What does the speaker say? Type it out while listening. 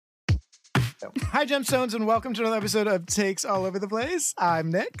Hi, Gemstones, and welcome to another episode of Takes All Over the Place. I'm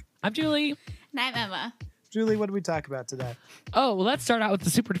Nick. I'm Julie. And I'm Emma. Julie, what did we talk about today? Oh, well, let's start out with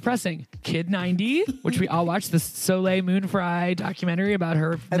the super depressing Kid 90, which we all watched, the Soleil Moon Frye documentary about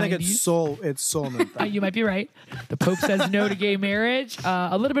her. I think it's Soul Moon. You might be right. The Pope says no to gay marriage.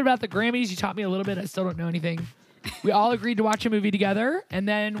 A little bit about the Grammys. You taught me a little bit. I still don't know anything. We all agreed to watch a movie together. And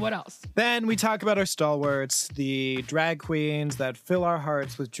then what else? Then we talk about our stalwarts, the drag queens that fill our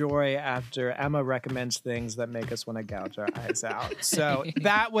hearts with joy after Emma recommends things that make us want to gouge our eyes out. So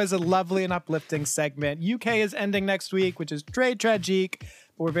that was a lovely and uplifting segment. UK is ending next week, which is très tragique.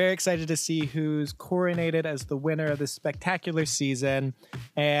 But we're very excited to see who's coronated as the winner of this spectacular season.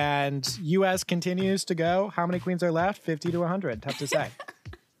 And US continues to go. How many queens are left? 50 to 100. Tough to say.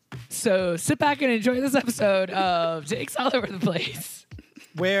 So sit back and enjoy this episode of Takes All Over the Place,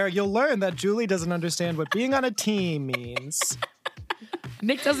 where you'll learn that Julie doesn't understand what being on a team means.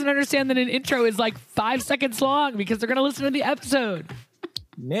 Nick doesn't understand that an intro is like 5 seconds long because they're going to listen to the episode.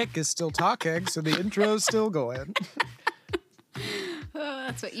 Nick is still talking, so the intro's still going. Oh,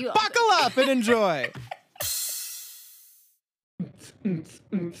 that's what you all Buckle up and enjoy.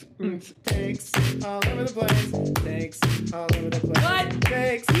 Takes all over the place. Takes all over the place. What?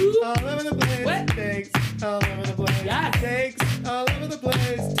 Takes all over the place. What? Takes all over the place. Yes. Takes all over the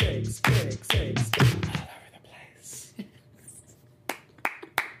place. Takes all over the place.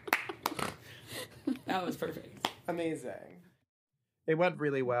 That was perfect. Amazing. It went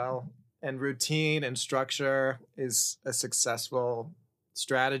really well, and routine and structure is a successful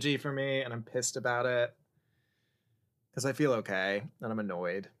strategy for me, and I'm pissed about it. Because I feel okay, and I'm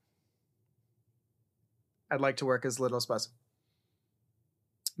annoyed. I'd like to work as little as possible.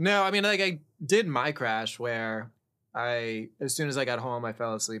 No, I mean, like, I did my crash where as soon as I got home, I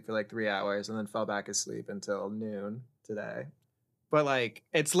fell asleep for like 3 hours and then fell back asleep until noon today. But, like,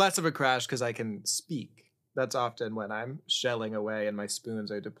 it's less of a crash because I can speak. That's often when I'm shelling away and my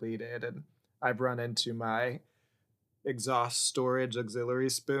spoons are depleted, and I've run into my exhaust storage auxiliary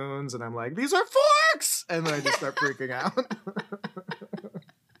spoons, and I'm like, these are forks! And then I just start freaking out.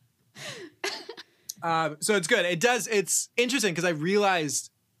 So it's good. It's interesting because I realized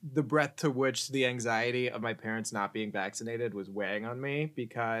the breadth to which the anxiety of my parents not being vaccinated was weighing on me,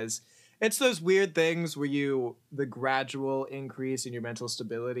 because it's those weird things where the gradual increase in your mental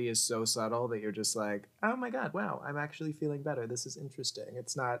stability is so subtle that you're just like, oh my God, wow, I'm actually feeling better. This is interesting.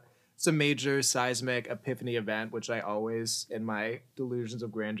 It's a major seismic epiphany event, which I always, in my delusions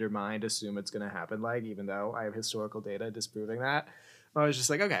of grandeur mind, assume it's going to happen like, even though I have historical data disproving that. I was just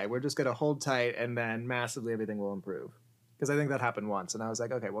like, okay, we're just going to hold tight and then massively everything will improve. Because I think that happened once. And I was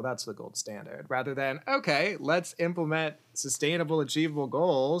like, okay, well, that's the gold standard. Rather than, okay, let's implement sustainable, achievable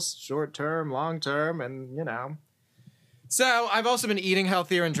goals, short term, long term, and, So I've also been eating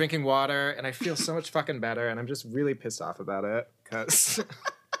healthier and drinking water, and I feel so much fucking better. And I'm just really pissed off about it because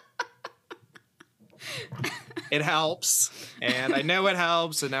it helps, and I know it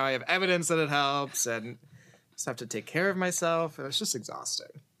helps, and now I have evidence that it helps, and I just have to take care of myself, and it's just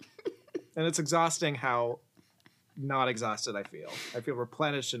exhausting. And it's exhausting how not exhausted I feel. I feel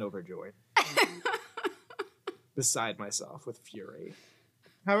replenished and overjoyed. Beside myself with fury.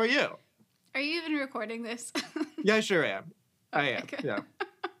 How are you? Are you even recording this? Yeah, I sure am. I am, yeah.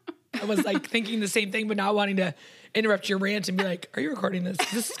 I was like thinking the same thing, but not wanting to interrupt your rant and be like, are you recording this?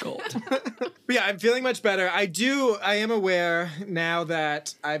 This is gold. But yeah, I'm feeling much better. I am aware now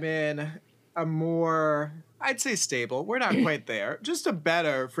that I'm in a more, I'd say stable. We're not quite there. Just a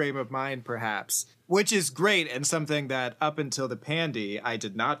better frame of mind, perhaps, which is great and something that up until the pandy, I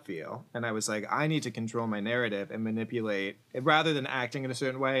did not feel. And I was like, I need to control my narrative and manipulate rather than acting in a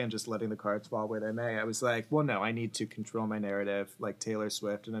certain way and just letting the cards fall where they may. I was like, well, no, I need to control my narrative like Taylor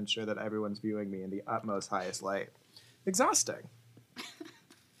Swift and ensure that everyone's viewing me in the utmost highest light. Exhausting.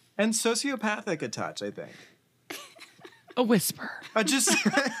 And sociopathic a touch, I think. A whisper.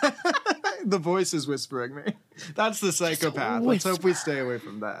 The voice is whispering me. That's the psychopath. Let's hope we stay away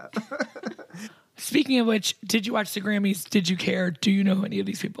from that. Speaking of which, did you watch the Grammys? Did you care? Do you know who any of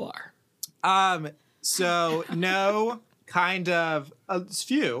these people are? So no, kind of a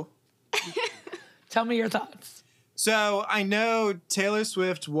few. Tell me your thoughts. So I know Taylor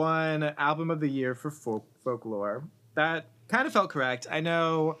Swift won Album of the Year for Folklore. That kind of felt correct. I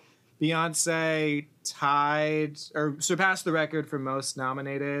know Beyonce tied or surpassed the record for most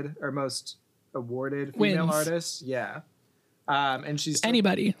nominated or most awarded female artists. Yeah. And she's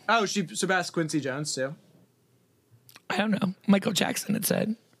anybody. Oh, she surpassed Quincy Jones too. I don't know. Michael Jackson, it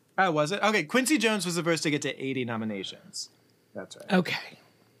said. Oh, was it? Okay, Quincy Jones was the first to get to 80 nominations. That's right. Okay.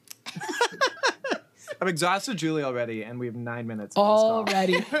 I've exhausted Julie already, and we have 9 minutes. Of this call.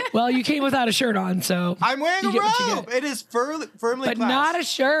 Already. Well, you came without a shirt on, so I'm wearing a you get what you robe. get. It is firmly but clasped. not a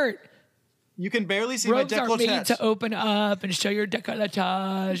shirt. You can barely see Robes my are made décolleté. to open up and show your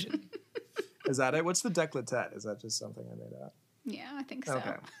décolletage. Is that it? What's the décolleté? Is that just something I made up? Yeah, I think so.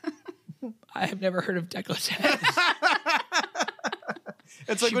 Okay. I have never heard of décolletage.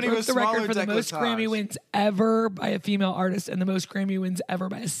 It's like She when he broke was the smaller record for the most Grammy décolletage. wins ever by a female artist and the most Grammy wins ever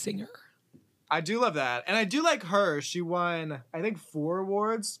by a singer. I do love that. And I do like her. She won, I think, 4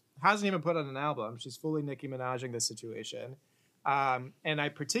 awards. Hasn't even put on an album. She's fully Nicki Minajing the situation. And I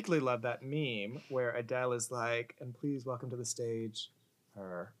particularly love that meme where Adele is like, and please welcome to the stage,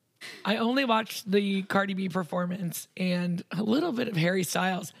 her. I only watched the Cardi B performance and a little bit of Harry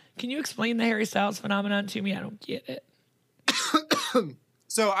Styles. Can you explain the Harry Styles phenomenon to me? I don't get it.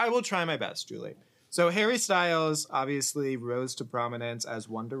 So I will try my best, Julie. So Harry Styles obviously rose to prominence as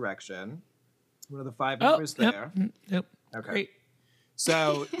One Direction. One of the 5 members there. Yep. Okay. Great.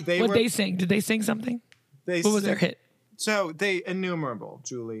 So they What were. they sing? Did they sing something? They What was their sing- hit? So they innumerable,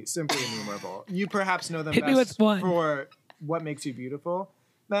 Julie, simply innumerable. You perhaps know them Hit me best with one. for What Makes You Beautiful.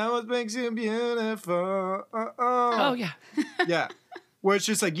 That what makes you beautiful. Oh, yeah. Yeah. Where it's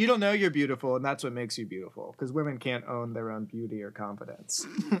just like, you don't know you're beautiful, and that's what makes you beautiful. Because women can't own their own beauty or confidence.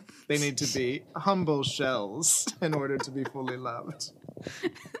 They need to be humble shells in order to be fully loved.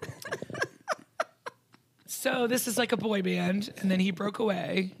 So this is like a boy band, and then he broke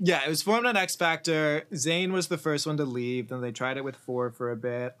away. Yeah, it was formed on X Factor. Zayn was the first one to leave. Then they tried it with 4 for a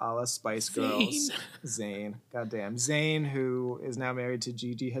bit, a la Spice Girls. Zayn. Goddamn. Zayn, who is now married to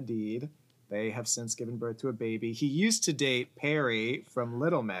Gigi Hadid. They have since given birth to a baby. He used to date Perry from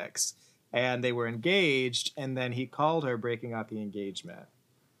Little Mix, and they were engaged, and then he called her, breaking off the engagement.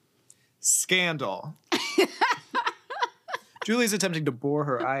 Scandal. Julie's attempting to bore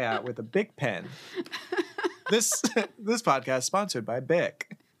her eye out with a Bic pen. This podcast sponsored by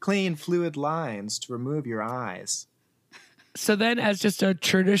Bic. Clean, fluid lines to remove your eyes. So then, as just a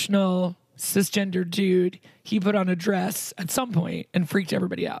traditional cisgender dude, he put on a dress at some point and freaked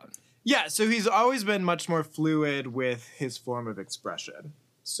everybody out. Yeah, so he's always been much more fluid with his form of expression.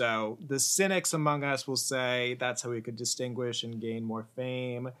 So the cynics among us will say that's how he could distinguish and gain more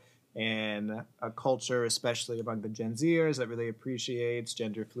fame in a culture, especially among the Gen Zers, that really appreciates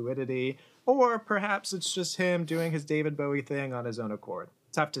gender fluidity. Or perhaps it's just him doing his David Bowie thing on his own accord.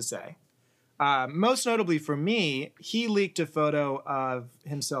 Tough to say. Most notably for me, he leaked a photo of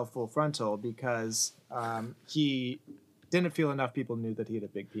himself full frontal because he didn't feel enough people knew that he had a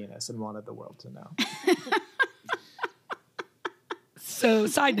big penis and wanted the world to know. So,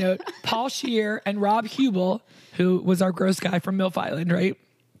 side note, Paul Scheer and Rob Hubel, who was our gross guy from MILF Island, right?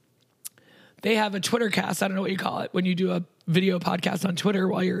 They have a Twitter cast. I don't know what you call it when you do a video podcast on Twitter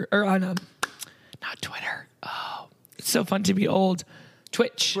while you're, or on not Twitter. Oh, it's so fun to be old.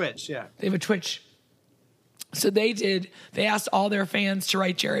 Twitch. Twitch, yeah. They have a Twitch. So they asked all their fans to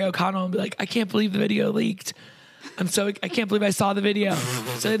write Jerry O'Connell and be like, I can't believe the video leaked. I can't believe I saw the video.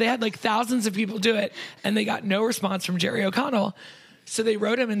 So they had like thousands of people do it and they got no response from Jerry O'Connell. So they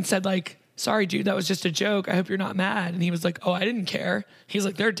wrote him and said like, sorry, dude, that was just a joke. I hope you're not mad. And he was like, oh, I didn't care. He's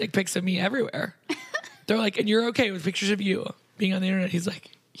like, there are dick pics of me everywhere. They're like, and you're okay with pictures of you being on the internet? He's like,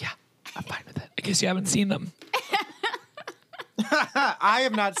 yeah, I'm fine with it. I guess you haven't seen them. I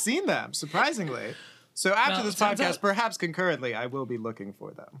have not seen them, surprisingly. So after Well, this it turns podcast, out- perhaps concurrently, I will be looking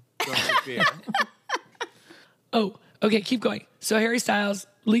for them. Don't you fear. Oh, okay, keep going. So Harry Styles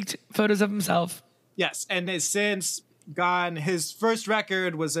leaked photos of himself. Yes, and has since gone. His first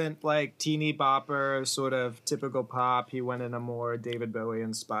record wasn't like teeny bopper, sort of typical pop. He went in a more David Bowie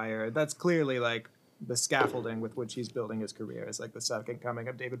inspired. That's clearly like the scaffolding with which he's building his career. Is like the second coming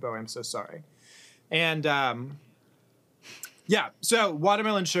of David Bowie. I'm so sorry. And yeah, so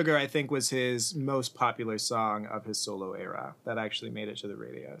Watermelon Sugar, I think, was his most popular song of his solo era that actually made it to the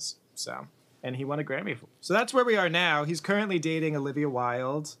radios. So, and he won a Grammy for it. So that's where we are now. He's currently dating Olivia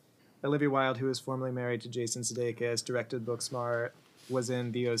Wilde. Olivia Wilde, who is formerly married to Jason Sudeikis, directed Booksmart, was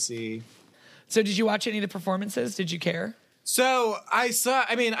in The O.C. So did you watch any of the performances? Did you care? So I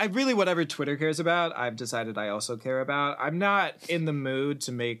really, whatever Twitter cares about, I've decided I also care about. I'm not in the mood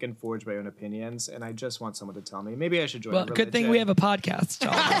to make and forge my own opinions, and I just want someone to tell me. Maybe I should join Well, a good thing religion. we have a podcast. to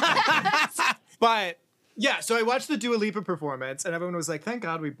talk about. But yeah, so I watched the Dua Lipa performance, and everyone was like, "Thank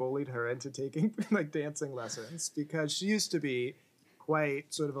God we bullied her into taking like dancing lessons," because she used to be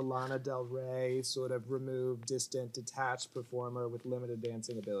quite sort of a Lana Del Rey, sort of removed, distant, detached performer with limited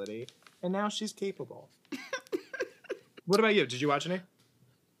dancing ability, and now she's capable. What about you? Did you watch any?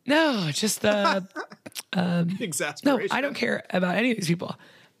 No, just the no. Exasperation. I don't care about any of these people.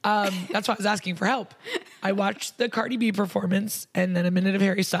 That's why I was asking for help. I watched the Cardi B performance and then a minute of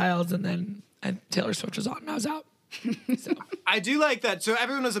Harry Styles and then Taylor Swift was on and I was out. So. I do like that. So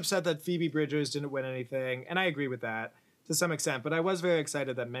everyone was upset that Phoebe Bridgers didn't win anything, and I agree with that to some extent. But I was very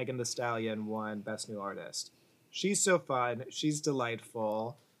excited that Megan Thee Stallion won Best New Artist. She's so fun. She's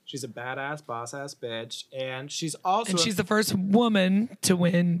delightful. She's a badass, boss-ass bitch. And she's also... And she's the first woman to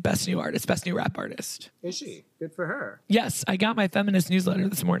win Best New Artist, Best New Rap Artist. Is she? Good for her. Yes, I got my feminist newsletter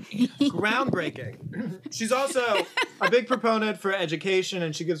this morning. Groundbreaking. She's also a big proponent for education,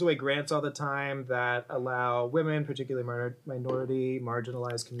 and she gives away grants all the time that allow women, particularly minority,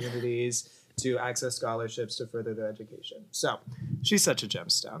 marginalized communities, to access scholarships to further their education. So she's such a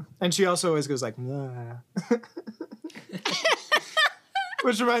gemstone. And she also always goes like, nah.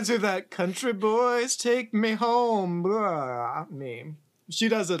 Which reminds me of that country boys take me home blah, meme. She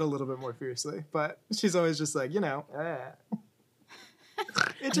does it a little bit more fiercely, but she's always just like, It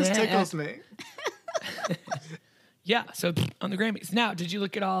just tickles me. Yeah, so on the Grammys. Now, did you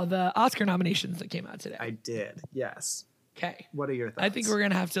look at all the Oscar nominations that came out today? I did, yes. Okay. What are your thoughts? I think we're going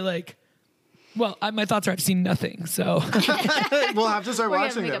to have to my thoughts are I've seen nothing, so. We'll have to start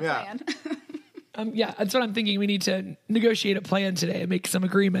watching them, yeah. Yeah, that's what I'm thinking. We need to negotiate a plan today and make some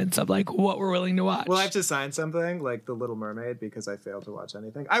agreements of what we're willing to watch. Well, I have to sign something like The Little Mermaid because I failed to watch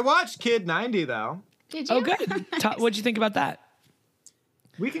anything. I watched Kid 90 though. Did you? Oh, good. What'd you think about that?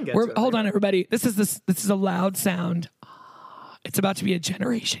 We can get to it. Hold on, everybody. This is a loud sound. It's about to be a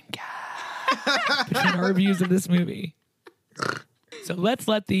generation gap between our reviews of this movie. So let's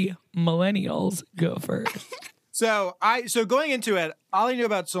let the millennials go first. So going into it, all I knew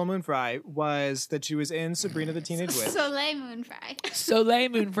about Soul Moon Frye was that she was in Sabrina the Teenage Witch. Soleil Moon Frye. Soleil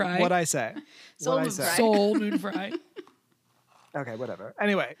Moon Frye. What'd I say? Soul Moon Frye. Soul Moon Frye. Okay, whatever.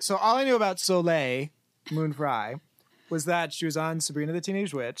 Anyway, so all I knew about Soleil Moon Frye was that she was on Sabrina the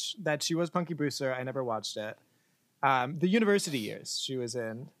Teenage Witch, that she was Punky Brewster. I never watched it. The university years she was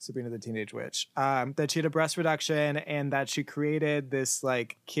in Sabrina the Teenage Witch, that she had a breast reduction and that she created this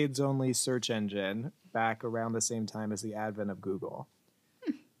kids only search engine back around the same time as the advent of Google.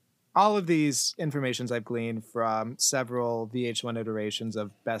 All of these informations I've gleaned from several VH1 iterations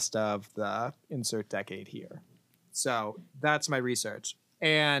of best of the insert decade here. So that's my research.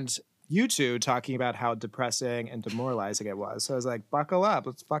 And you two talking about how depressing and demoralizing it was. So I was like, buckle up,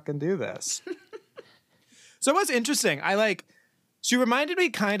 let's fucking do this. So it was interesting. She reminded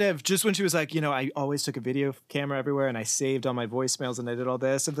me kind of just when she was like, I always took a video camera everywhere and I saved all my voicemails and I did all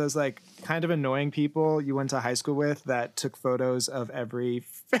this. Of those kind of annoying people you went to high school with that took photos of every,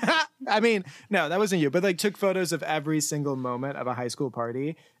 I mean, no, that wasn't you, but took photos of every single moment of a high school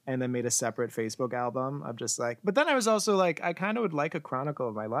party and then made a separate Facebook album of just but then I was also I kind of would like a chronicle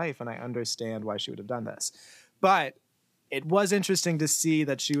of my life and I understand why she would have done this. But it was interesting to see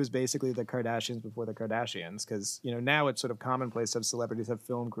that she was basically the Kardashians before the Kardashians because, now it's sort of commonplace to have celebrities have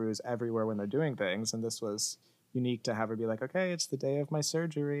film crews everywhere when they're doing things. And this was unique to have her be like, okay, it's the day of my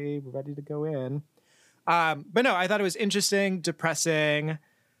surgery. We're ready to go in. But no, I thought it was interesting, depressing,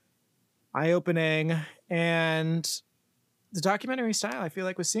 eye-opening, and the documentary style I feel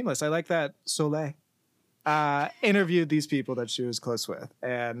was seamless. I like that Soleil interviewed these people that she was close with.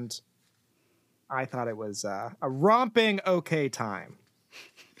 And I thought it was a romping okay time.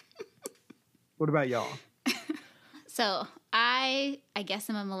 What about y'all? So I guess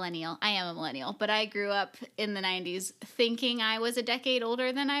I'm a millennial. I am a millennial, but I grew up in the 90s thinking I was a decade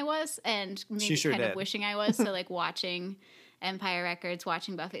older than I was and maybe of wishing I was. So watching Empire Records,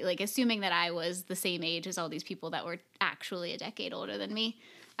 watching Buffy, assuming that I was the same age as all these people that were actually a decade older than me.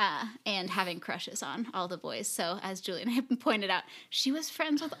 And having crushes on all the boys. So as Julian had pointed out, she was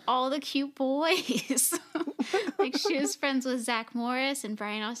friends with all the cute boys. She was friends with Zach Morris and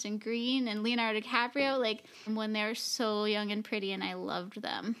Brian Austin Green and Leonardo DiCaprio, when they were so young and pretty, and I loved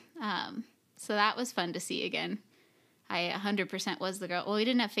them. So that was fun to see again. I 100% was the girl. Well, we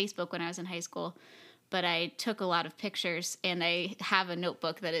didn't have Facebook when I was in high school, but I took a lot of pictures, and I have a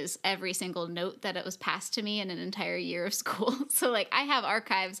notebook that is every single note that it was passed to me in an entire year of school. So, I have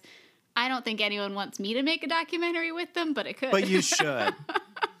archives. I don't think anyone wants me to make a documentary with them, but it could. But you should.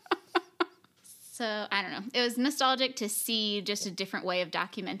 So, I don't know. It was nostalgic to see just a different way of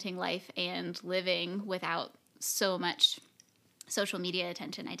documenting life and living without so much social media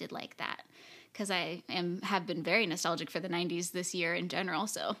attention. I did like that because I have been very nostalgic for the 90s this year in general,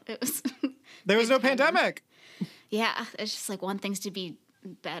 so it was... There was no pandemic. Yeah, it's just want things to be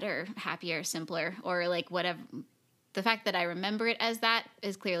better, happier, simpler, or whatever. The fact that I remember it as that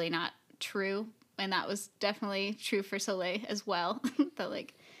is clearly not true, and that was definitely true for Soleil as well. That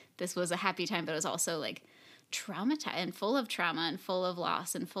this was a happy time, but it was also traumatized and full of trauma and full of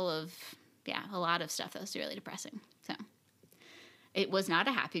loss and full of, a lot of stuff that was really depressing. So it was not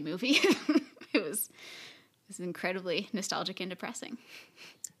a happy movie. It was incredibly nostalgic and depressing.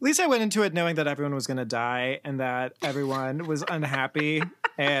 At least I went into it knowing that everyone was going to die and that everyone was unhappy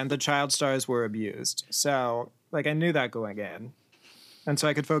and the child stars were abused. So, like, I knew that going in. And so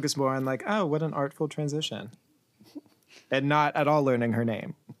I could focus more on, like, oh, what an artful transition. And not at all learning her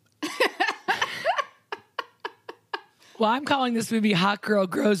name. Well, I'm calling this movie Hot Girl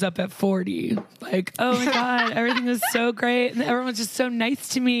Grows Up at 40. Like, oh my God, everything was so great. And everyone's just so nice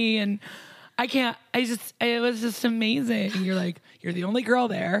to me. And it was just amazing. You're like, you're the only girl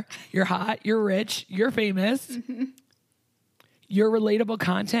there. You're hot. You're rich. You're famous. Mm-hmm. You're relatable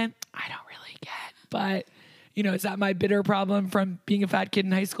content. I don't really get. But, is that my bitter problem from being a fat kid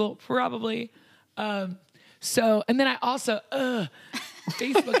in high school? Probably. And then I also,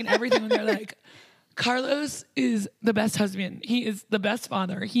 Facebook and everything when they're like, Carlos is the best husband. He is the best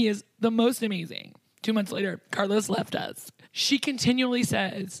father. He is the most amazing. 2 months later, Carlos left us. She continually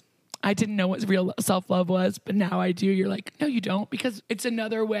says, I didn't know what real self-love was, but now I do. You're like, no, you don't, because it's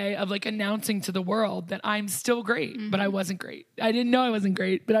another way of like announcing to the world that I'm still great, but I wasn't great. I didn't know I wasn't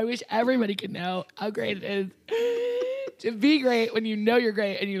great, but I wish everybody could know how great it is to be great when you know you're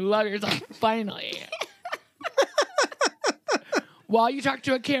great and you love yourself finally. While you talk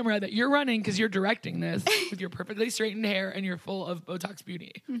to a camera that you're running because you're directing this with your perfectly straightened hair and you're full of Botox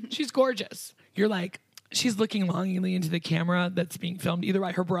beauty. Mm-hmm. She's gorgeous. You're like, she's looking longingly into the camera that's being filmed either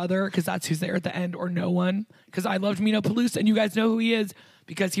by her brother, because that's who's there at the end, or no one. Because I loved Mino Palooza, and you guys know who he is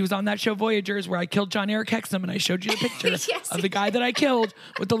because he was on that show Voyagers where I killed John Eric Hexum, and I showed you the picture of the guy that I killed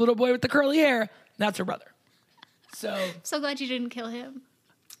with the little boy with the curly hair. That's her brother. So glad you didn't kill him.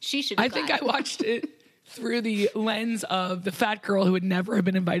 She should be glad. think I watched it through the lens of the fat girl who would never have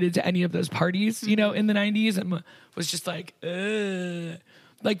been invited to any of those parties, in the 90s, and was just like, ugh.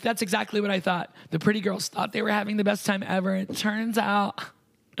 Like, that's exactly what I thought. The pretty girls thought they were having the best time ever. It turns out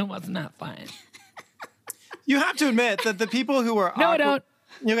it wasn't that fun. You have to admit that the people who were... No, I don't.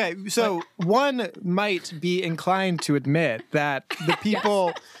 Okay, so one might be inclined to admit that the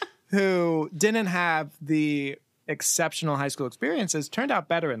people who didn't have the exceptional high school experiences turned out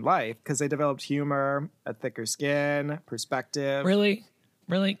better in life because they developed humor, a thicker skin, perspective. Really?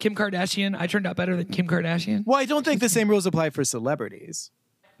 Kim Kardashian? I turned out better than Kim Kardashian? Well, I don't think the same rules apply for celebrities.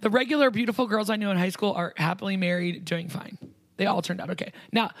 The regular beautiful girls I know in high school are happily married, doing fine. They all turned out okay.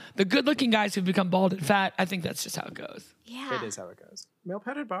 Now, the good-looking guys who've become bald and fat, I think that's just how it goes. Yeah. It is how it goes.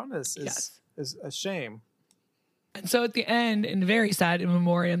 Male-patterned baldness is a shame. And so at the end, in very sad in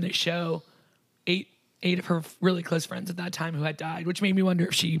memoriam, they show eight of her really close friends at that time who had died, which made me wonder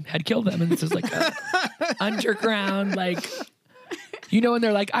if she had killed them. And this is like a underground, like... and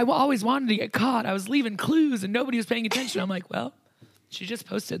they're like, I always wanted to get caught. I was leaving clues and nobody was paying attention. I'm like, well, she just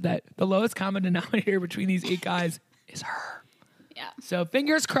posted that the lowest common denominator between these 8 guys is her. Yeah. So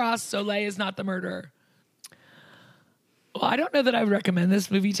fingers crossed, Soleil is not the murderer. Well, I don't know that I would recommend this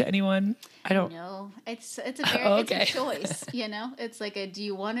movie to anyone. I don't know. It's a very it's a choice, It's like do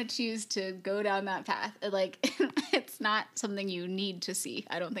you want to choose to go down that path? Like, it's not something you need to see.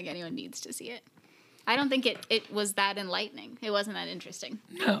 I don't think anyone needs to see it. I don't think it was that enlightening. It wasn't that interesting.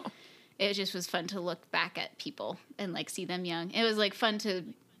 No. It just was fun to look back at people and like see them young. It was like fun to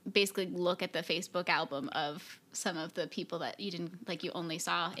basically look at the Facebook album of some of the people that you only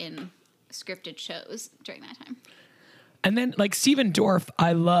saw in scripted shows during that time. And then, like, Stephen Dorff,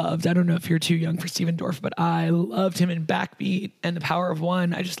 I loved. I don't know if you're too young for Stephen Dorff, but I loved him in Backbeat and The Power of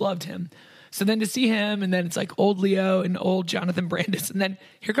One. I just loved him. So then to see him, and then it's like old Leo and old Jonathan Brandis, and then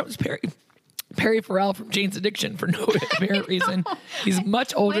here comes Perry Farrell from Jane's Addiction for no apparent reason. He's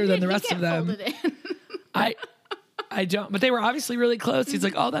much older than the rest of them. I don't, but they were obviously really close. He's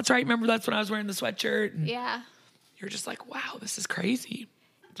like, oh, that's right. Remember, that's when I was wearing the sweatshirt. And yeah. You're just like, wow, this is crazy.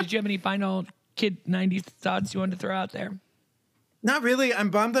 Did you have any final kid 90s thoughts you wanted to throw out there? Not really. I'm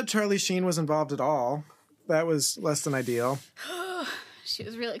bummed that Charlie Sheen was involved at all. That was less than ideal. She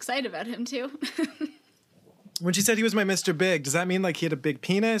was really excited about him, too. When she said he was my Mr. Big, does that mean like he had a big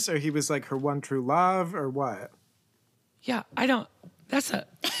penis or he was like her one true love or what? Yeah, I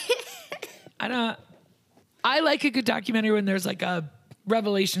like a good documentary when there's like a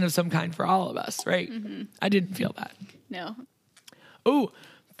revelation of some kind for all of us, right? Mm-hmm. I didn't feel that. No. Oh,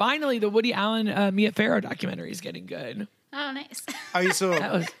 finally, the Woody Allen Mia Farrow documentary is getting good. Oh, nice. Are you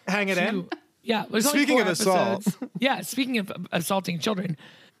still hanging in? Yeah. Speaking of assault. Yeah, speaking of assaulting children.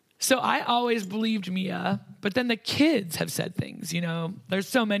 So I always believed Mia, but then the kids have said things, There's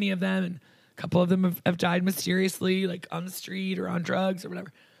so many of them, and a couple of them have died mysteriously, like on the street or on drugs or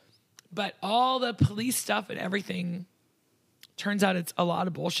whatever. But all the police stuff and everything, turns out it's a lot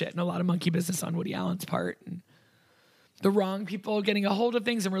of bullshit and a lot of monkey business on Woody Allen's part. And the wrong people getting a hold of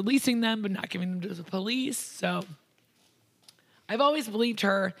things and releasing them, but not giving them to the police. So I've always believed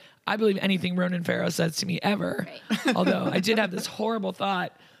her. I believe anything Ronan Farrow says to me ever. Right. Although I did have this horrible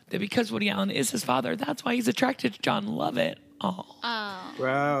thought that because Woody Allen is his father, that's why he's attracted to Jon Lovett. Oh.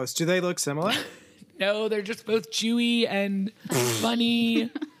 Gross. Do they look similar? No, they're just both Jewy and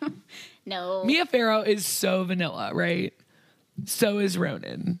funny. No. Mia Farrow is so vanilla, right? So is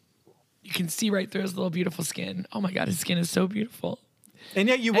Ronan. You can see right through his little beautiful skin. Oh my God, his skin is so beautiful. And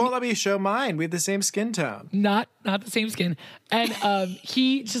yet you won't let me show mine. We have the same skin tone. Not the same skin. And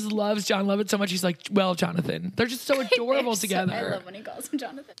he just loves Jon Lovett so much. He's like, well, Jonathan. They're just so adorable together. I love when he calls him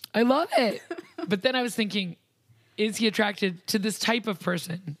Jonathan. I love it. But then I was thinking, is he attracted to this type of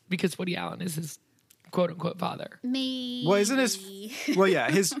person because Woody Allen is his quote unquote father? Me. Well, isn't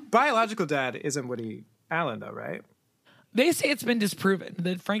his biological dad isn't Woody Allen though, right? They say it's been disproven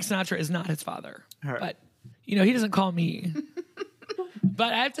that Frank Sinatra is not his father. Right. But, he doesn't call me.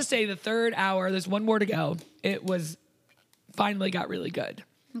 But I have to say the third hour, there's one more to go. It was finally got really good.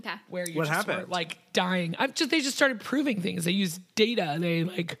 Okay. Where you what just happened? were like dying. They just started proving things. They used data. They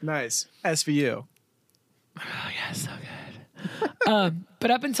like. Nice. SVU. Oh yeah, so good.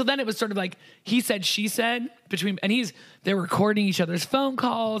 But up until then, it was sort of like he said, she said they're recording each other's phone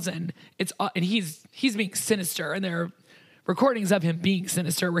calls, and he's being sinister, and there are recordings of him being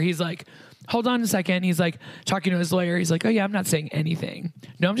sinister where he's like, hold on a second. He's like talking to his lawyer. He's like, oh yeah, I'm not saying anything.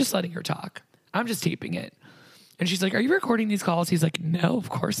 No, I'm just letting her talk. I'm just taping it. And she's like, are you recording these calls? He's like, no, of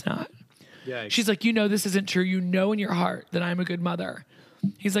course not. Yeah. She's like, this isn't true. You know in your heart that I'm a good mother.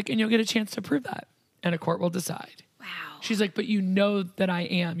 He's like, and you'll get a chance to prove that. And a court will decide. Wow. She's like, but you know that I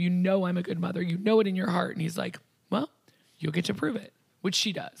am. You know I'm a good mother. You know it in your heart. And he's like, well, you'll get to prove it, which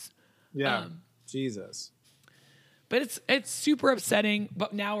she does. Yeah. Jesus. But it's super upsetting.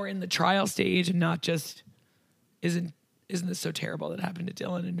 But now we're in the trial stage and not just, isn't this so terrible that happened to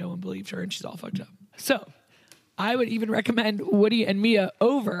Dylan and no one believed her and she's all fucked up. So I would even recommend Woody and Mia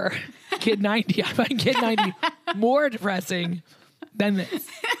over Kid 90. I find Kid 90 more depressing than this.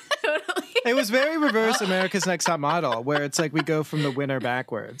 Totally. It was very reverse America's Next Top Model, where it's like we go from the winner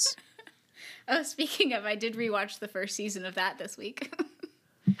backwards. Oh, speaking of, I did rewatch the first season of that this week.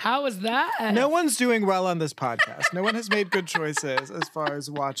 How was that? No one's doing well on this podcast. No one has made good choices as far as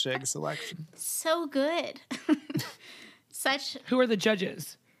watching selection. So good. Who are the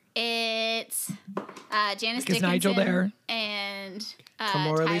judges? It's Janice Dickinson. Is Nigel there? And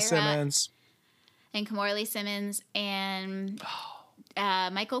Kamora Lee Tyra Simmons. And Kamora Lee Simmons and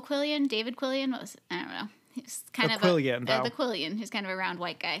Michael Quillian, David Quillian. I don't know. He's kind of Quillian, the Quillian, who's kind of a round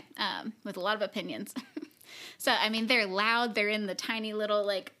white guy with a lot of opinions. So, I mean, they're loud. They're in the tiny little,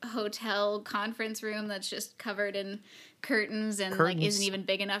 like, hotel conference room that's just covered in curtains and, like, isn't even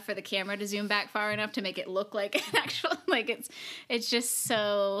big enough for the camera to zoom back far enough to make it look like an actual, like, it's just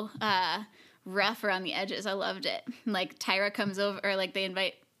so rough around the edges. I loved it. Like, Tyra comes over, or, like,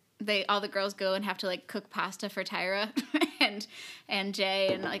 all the girls go and have to, like, cook pasta for Tyra and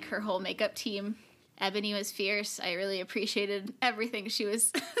Jay and, like, her whole makeup team. Ebony was fierce. I really appreciated everything she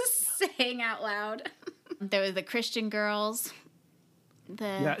was saying out loud. There were the Christian girls.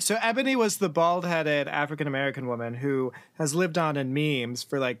 So Ebony was the bald-headed African-American woman who has lived on in memes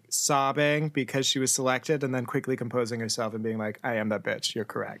for, like, sobbing because she was selected and then quickly composing herself and being like, I am that bitch. You're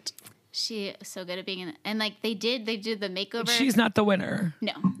correct. She is so good at being in it. And, like, they did the makeover. She's not the winner.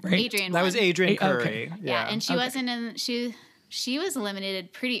 No. Right? Adrian That won. was Adrian Curry. Okay. Yeah, and she wasn't in... She was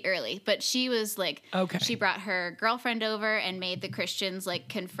eliminated pretty early, but she was like, she brought her girlfriend over and made the Christians like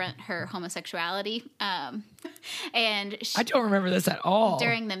confront her homosexuality. And I don't remember this at all.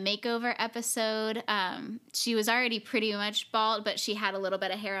 During the makeover episode, she was already pretty much bald, but she had a little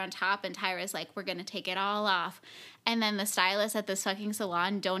bit of hair on top. And Tyra's like, we're going to take it all off. And then the stylists at this fucking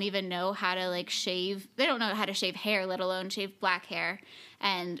salon don't even know how to like shave. They don't know how to shave hair, let alone shave black hair.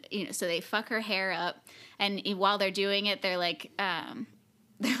 And, so they fuck her hair up. And while they're doing it, they're like,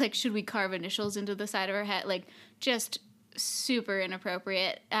 should we carve initials into the side of her head? Like, just super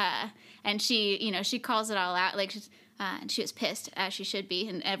inappropriate. And she, she calls it all out. Like, and she was pissed, as she should be.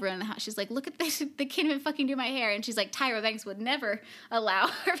 And everyone in the house, she's like, look at this. They can't even fucking do my hair. And she's like, Tyra Banks would never allow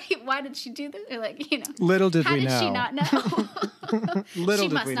her. Why did she do this? Or like, Little did how we know. How did she not know? Little she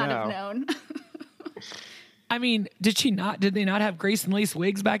did must we not know. have known. I mean, did they not have Grace and Lace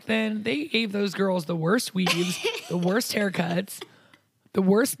wigs back then? They gave those girls the worst weaves, the worst haircuts, the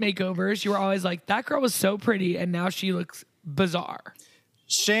worst makeovers. You were always like, that girl was so pretty, and now she looks bizarre.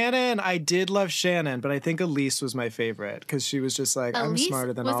 Shannon, I did love Shannon, but I think Elise was my favorite because she was just like, I'm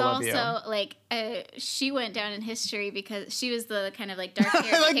smarter than all of you. Elise was also like, she went down in history because she was the kind of like dark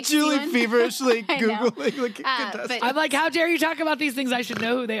haired like Julie feverishly Googling. I'm like, how dare you talk about these things? I should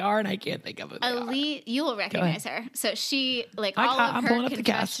know who they are, and I can't think of who they are. Elise, you will recognize her. So she, like, all of her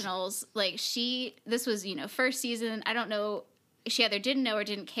confessionals, like, this was, first season. I don't know. She either didn't know or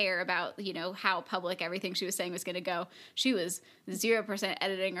didn't care about, how public everything she was saying was going to go. She was 0%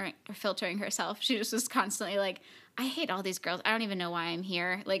 editing or filtering herself. She just was constantly like, I hate all these girls. I don't even know why I'm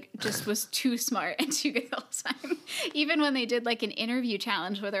here. Like, just was too smart and too good all the time. Even when they did, like, an interview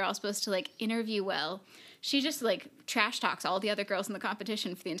challenge where they're all supposed to, like, interview well, she just, like, trash talks all the other girls in the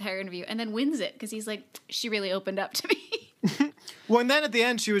competition for the entire interview and then wins it because he's like, she really opened up to me. Well, and then at the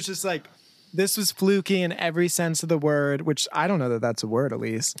end, she was just like, this was fluky in every sense of the word, which I don't know that that's a word,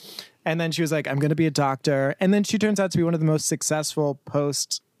 Elise. And then she was like, I'm going to be a doctor. And then she turns out to be one of the most successful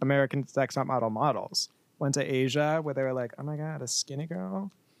post-American Sex Top Model models. Went to Asia where they were like, oh my God, a skinny girl?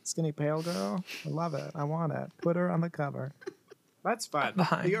 Skinny pale girl? I love it. I want it. Put her on the cover. That's fun.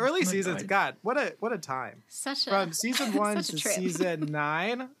 The early seasons, God, what a time. From season 1 to season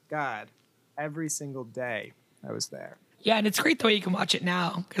 9, God, every single day I was there. Yeah, and it's great the way you can watch it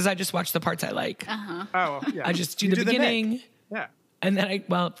now because I just watch the parts I like. Oh, yeah. I just do the beginning. Yeah. And then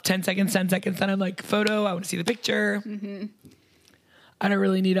 10 seconds, then I'm like, photo, I want to see the picture. Mm-hmm. I don't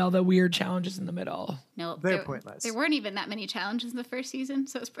really need all the weird challenges in the middle. No, they're pointless. There weren't even that many challenges in the first season,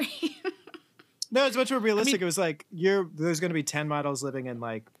 so it's pretty... No, it's much more realistic. It was like, there's going to be 10 models living in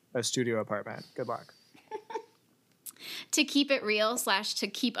like a studio apartment. Good luck. To keep it real / to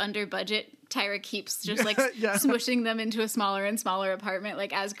keep under budget, Tyra keeps just like smushing them into a smaller and smaller apartment.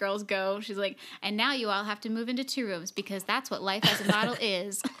 Like as girls go, she's like, and now you all have to move into 2 rooms because that's what life as a model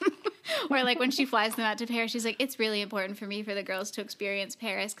is. Where like when she flies them out to Paris, she's like, it's really important for me for the girls to experience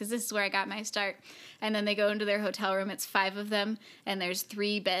Paris because this is where I got my start. And then they go into their hotel room. It's 5 of them. And there's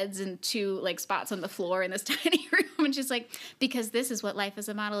 3 beds and 2 like spots on the floor in this tiny room. And she's like, because this is what life as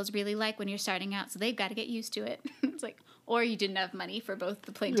a model is really like when you're starting out. So they've got to get used to it. It's like, or you didn't have money for both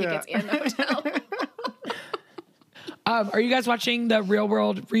the plane tickets and the hotel. Are you guys watching the Real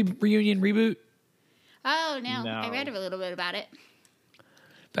World reunion reboot? Oh, no. I read a little bit about it.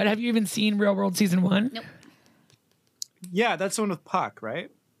 But have you even seen Real World season 1? Nope. Yeah, that's the one with Puck,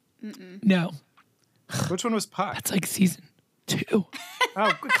 right? No. Which one was Puck? That's like season 2.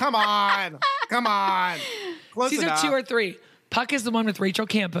 Oh, come on. Come on. Close season enough. 2 or 3. Puck is the one with Rachel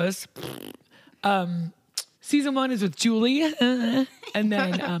Campos. Season 1 is with Julie. And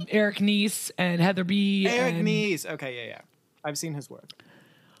then Eric Nies and Heather B. Eric Nies. Okay, yeah. I've seen his work.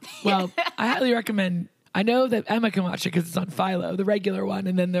 Well, I highly recommend... I know that Emma can watch it because it's on Philo, the regular one,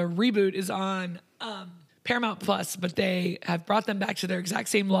 and then the reboot is on Paramount Plus, but they have brought them back to their exact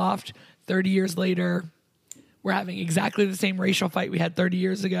same loft 30 years later. We're having exactly the same racial fight we had 30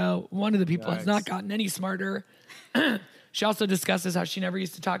 years ago. One of the people has not gotten any smarter. She also discusses how she never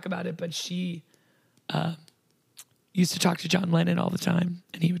used to talk about it, but she used to talk to John Lennon all the time,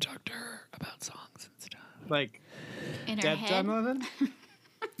 and he would talk to her about songs and stuff. Like in her dead head? John Lennon?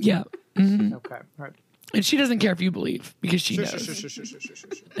 Yeah. Mm-hmm. Okay, all right. And she doesn't care if you believe because she knows. Sure.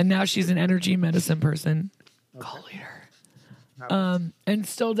 And now she's an energy medicine person, cult leader, and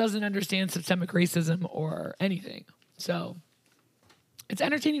still doesn't understand systemic racism or anything. So it's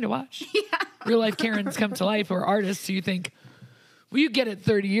entertaining to watch. Yeah. Real life Karens come to life or artists. So you think, well, you get it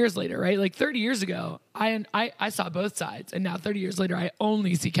 30 years later, right? Like 30 years ago, I saw both sides. And now 30 years later, I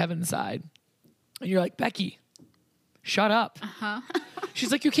only see Kevin's side. And you're like, Becky, shut up. She's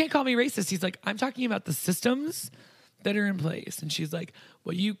like, you can't call me racist. He's like, I'm talking about the systems that are in place. And she's like,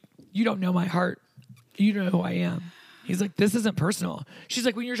 well, you don't know my heart. You don't know who I am. He's like, this isn't personal. She's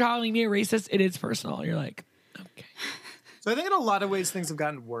like, when you're calling me a racist, it is personal. And you're like, okay. So I think in a lot of ways things have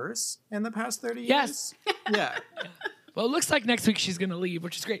gotten worse in the past 30 years. Yes. Yeah. Well, it looks like next week she's going to leave,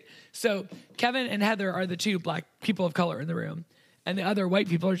 which is great. So Kevin and Heather are the 2 black people of color in the room. And the other white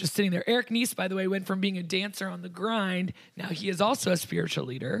people are just sitting there. Eric Nies, by the way, went from being a dancer on the grind. Now he is also a spiritual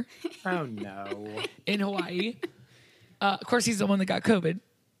leader. Oh, no. In Hawaii. Of course, he's the one that got COVID.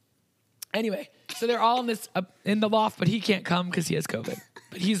 Anyway, so they're all in this in the loft, but he can't come because he has COVID.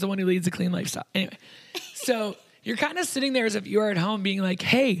 But he's the one who leads a clean lifestyle. Anyway, so you're kind of sitting there as if you're at home being like,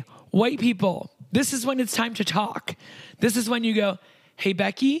 hey, white people, this is when it's time to talk. This is when you go, hey,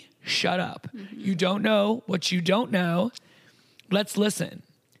 Becky, shut up. Mm-hmm. You don't know what you don't know. Let's listen.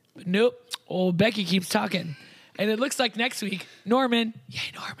 But nope, old Becky keeps talking. And it looks like next week, Norman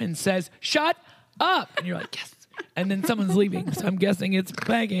says, shut up. And you're like, yes. And then someone's leaving. So I'm guessing it's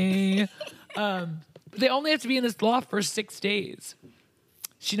Becky. But they only have to be in this loft for 6 days.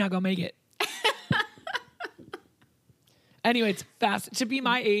 she's not gonna make it. Anyway, it's fast to be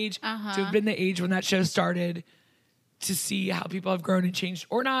my age, to have been the age when that show started, to see how people have grown and changed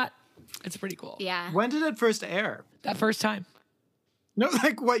or not. It's pretty cool. Yeah. When did it first air? That first time. No,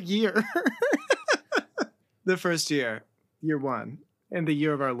 like what year? The first year. Year one. In the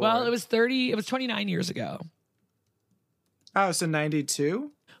year of our Lord. Well, it was 29 years ago. Oh, so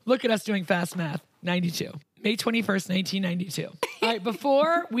 92? Look at us doing fast math. 92. May 21st, 1992. All right,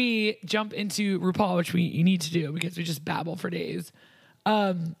 before we jump into RuPaul, which we need to do because we just babble for days,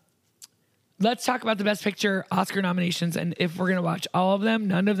 let's talk about the Best Picture Oscar nominations and if we're going to watch all of them,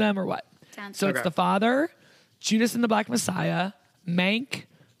 none of them, or what. So it's The Father, Judas and the Black Messiah, Mank,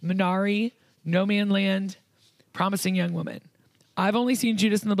 Minari, No Man Land, Promising Young Woman. I've only seen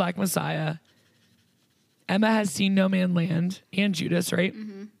Judas and the Black Messiah. Emma has seen No Man Land and Judas, right?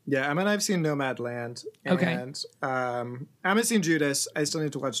 Mm-hmm. Yeah, Emma and I've seen Nomadland. And, Emma's seen Judas. I still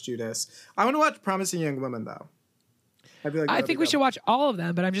need to watch Judas. I want to watch Promising Young Woman, though. I think we should watch all of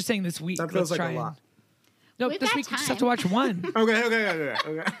them, but I'm just saying this week. That feels like a lot. No, this week we just have to watch one. Okay.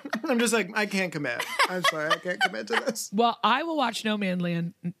 I'm just like, I can't commit. I'm sorry, I can't commit to this. Well, I will watch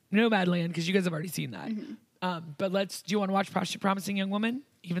Nomadland, because you guys have already seen that. Mm-hmm. But do you want to watch Promising Young Woman?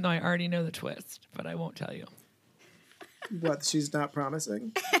 Even though I already know the twist, but I won't tell you. What, she's not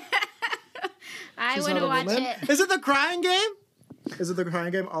promising? I want to watch it. Is it the crying game? Is it the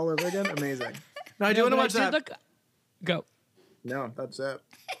crying game all over again? Amazing. No, I do want to watch that. Go. No, that's it.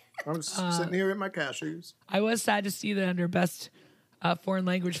 I'm sitting here with my cashews. I was sad to see that under Best Foreign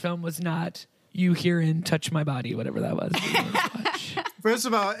Language Film was not You Herein Touch My Body, whatever that was. First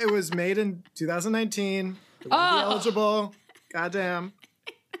of all, it was made in 2019. It won't be eligible. Goddamn.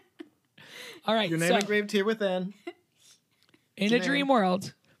 All right. Your name engraved here within. In a dream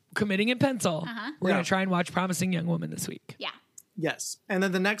world, committing in pencil, we're going to try and watch Promising Young Woman this week. Yeah. Yes. And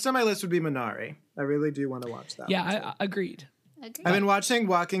then the next on my list would be Minari. I really do want to watch that. Yeah, I agreed. I've been watching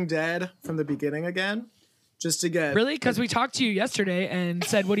Walking Dead from the beginning again, just to get... Really? Because we talked to you yesterday and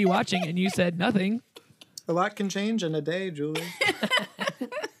said, what are you watching? And you said nothing. A lot can change in a day, Julie.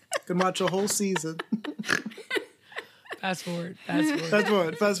 Can watch a whole season. Fast forward.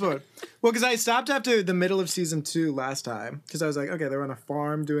 Well, because I stopped after the middle of season 2 last time, because I was like, okay, they're on a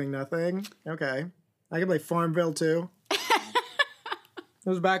farm doing nothing. Okay. I can play Farmville too. It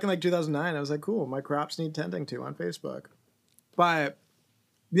was back in like 2009. I was like, cool, my crops need tending to on Facebook. But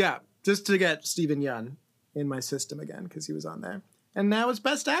yeah, just to get Steven Yeun in my system again, because he was on there. And now it's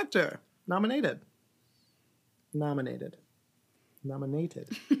Best Actor. Nominated.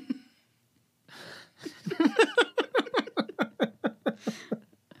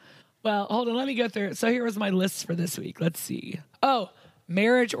 Well, hold on. Let me go through it. So here was my list for this week. Let's see. Oh,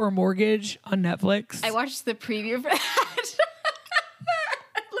 Marriage or Mortgage on Netflix. I watched the preview for that.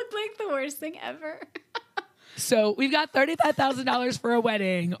 It looked like the worst thing ever. So we've got $35,000 for a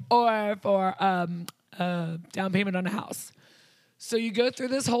wedding or for down payment on a house. So you go through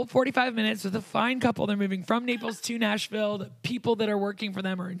this whole 45 minutes with a fine couple. They're moving from Naples to Nashville. The people that are working for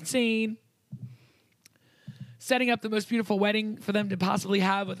them are insane. Setting up the most beautiful wedding for them to possibly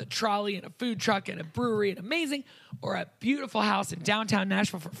have with a trolley and a food truck and a brewery and amazing, or a beautiful house in downtown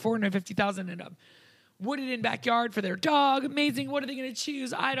Nashville for $450,000 and a wooded-in backyard for their dog. Amazing. What are they going to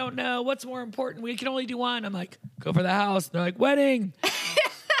choose? I don't know. What's more important? We can only do one. I'm like, go for the house. They're like, wedding.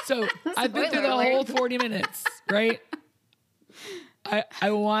 So I've been through the whole 40 minutes, right?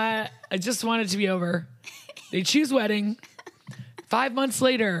 I just want it to be over. They choose wedding. 5 months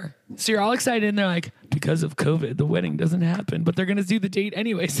later, so you're all excited, and they're like, because of COVID, the wedding doesn't happen, but they're going to do the date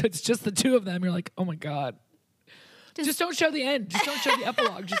anyway, so it's just the two of them. You're like, oh my God. Just don't show the end. Just don't show the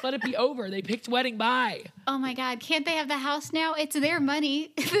epilogue. Just let it be over. They picked wedding. Bye. Oh my God. Can't they have the house now? It's their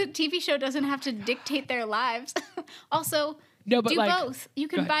money. The TV show doesn't have to dictate their lives. Also, do both. You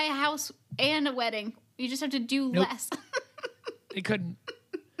can buy a house and a wedding. You just have to do less. They couldn't.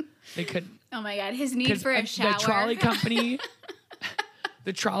 Oh my God. His need for a shower.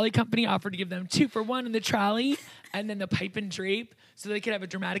 The trolley company offered to give them 2 for 1 in the trolley and then the pipe and drape so they could have a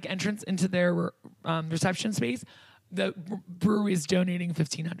dramatic entrance into their reception space. The brewery is donating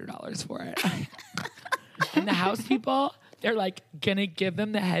 $1,500 for it. And the house people, they're like going to give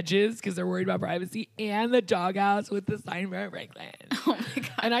them the hedges because they're worried about privacy and the doghouse with the sign for Franklin. Oh my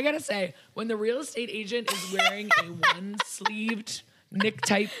God. And I got to say, when the real estate agent is wearing a one-sleeved Nick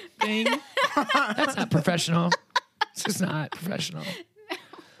type thing, that's not professional. It's just not professional.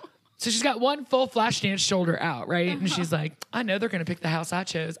 So she's got one full flash dance shoulder out, right? And she's like, I know they're going to pick the house I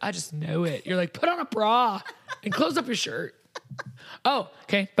chose. I just know it. You're like, put on a bra and close up your shirt. Oh,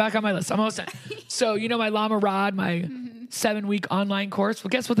 okay. Back on my list. I'm almost done. So, you know, my llama rod, my 7-week online course. Well,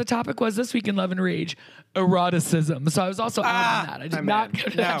 guess what the topic was this week in Love and Rage? Eroticism. So I was also out on that. I did not go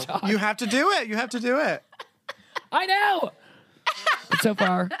to that talk. You have to do it. You have to do it. I know. But so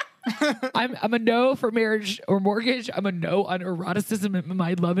far, I'm a no for marriage or mortgage. I'm a no on eroticism in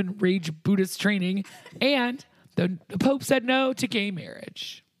my Love and Rage Buddhist training. And the Pope said no to gay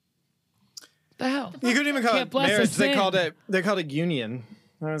marriage. The hell? You couldn't even call it marriage. They called it union.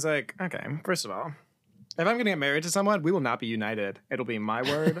 And I was like, okay, first of all, if I'm going to get married to someone, we will not be united. It'll be my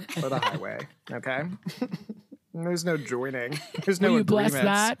word or the highway. Okay? There's no joining. There's no Will you agreements. bless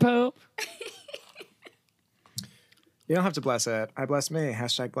that, Pope? You don't have to bless it. I bless me.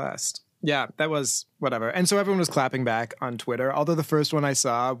 #blessed. Yeah, that was whatever. And so everyone was clapping back on Twitter. Although the first one I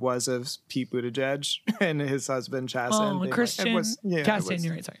saw was of Pete Buttigieg and his husband Chasten. Christian. Chasten,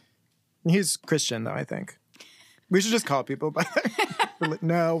 you're right. Sorry. He's Christian, though, I think. We should just call people by that.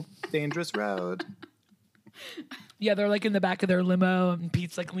 No, dangerous road. Yeah, they're like in the back of their limo and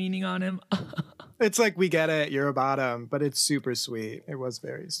Pete's like leaning on him. It's like, we get it, you're a bottom, but it's super sweet. It was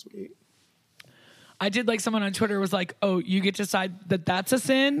very sweet. I did like someone on Twitter was like, oh, you get to decide that that's a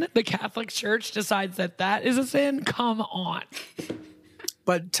sin? The Catholic Church decides that is a sin? Come on.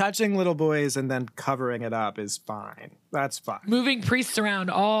 But touching little boys and then covering it up is fine. That's fine. Moving priests around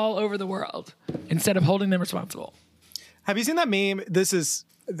all over the world instead of holding them responsible. Have you seen that meme? This is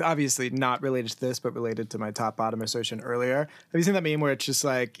obviously not related to this, but related to my top bottom assertion earlier. Have you seen that meme where it's just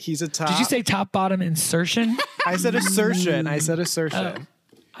like, he's a top... Did you say top bottom insertion? I said assertion. Oh,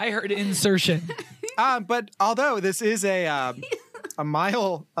 I heard insertion. But although this is a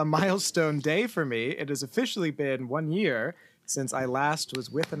milestone day for me, it has officially been 1 year since I last was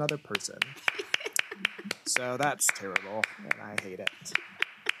with another person. So that's terrible, and I hate it.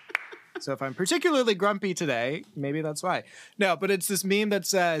 So if I'm particularly grumpy today, maybe that's why. No, but it's this meme that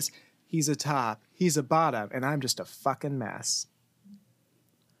says, he's a top, he's a bottom, and I'm just a fucking mess.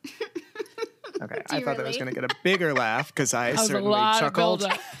 Okay, I thought that was going to get a bigger laugh because I certainly chuckled.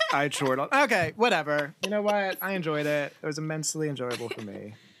 I chortled. Okay, whatever. You know what? I enjoyed it. It was immensely enjoyable for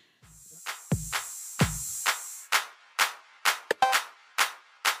me.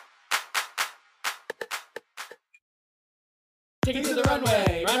 Take it to the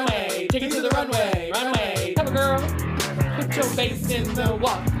runway, runway. Take it to the runway, runway. Come on, girl. Put your face in the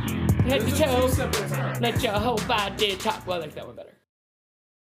walk. Head to toe. Let your whole body talk. Well, I like that one better.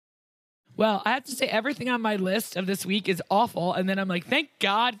 Well, I have to say everything on my list of this week is awful. And then I'm like, thank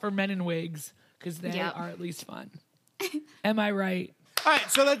God for men in wigs because they are at least fun. Am I right? All right,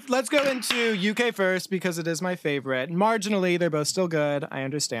 so let's go into UK first because it is my favorite. Marginally, they're both still good. I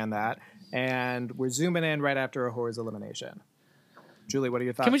understand that. And we're zooming in right after a Whore's elimination. Julie, what are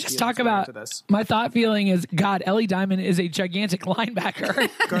your thoughts? Can we just talk about this? My thought feeling is, God, Ellie Diamond is a gigantic linebacker.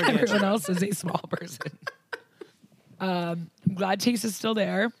 Everyone else is a small person. I'm glad Chase is still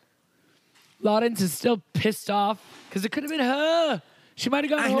there. Lawrence is still pissed off because it could have been her. She might have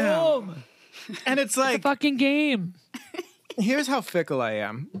gone home. And it's like a fucking game. Here's how fickle I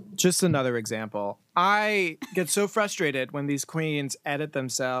am. Just another example. I get so frustrated when these queens edit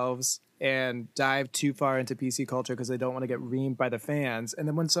themselves and dive too far into PC culture because they don't want to get reamed by the fans. And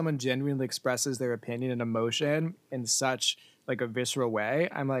then when someone genuinely expresses their opinion and emotion in such like a visceral way,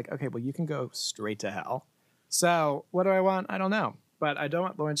 I'm like, okay, well, you can go straight to hell. So what do I want? I don't know. But I don't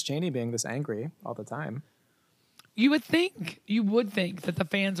want Lawrence Chaney being this angry all the time. You would think that the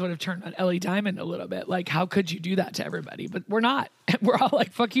fans would have turned on Ellie Diamond a little bit. Like, how could you do that to everybody? But we're not. We're all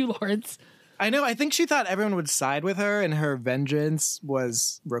like, fuck you, Lawrence. I know. I think she thought everyone would side with her and her vengeance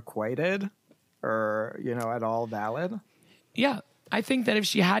was requited or, at all valid. Yeah. I think that if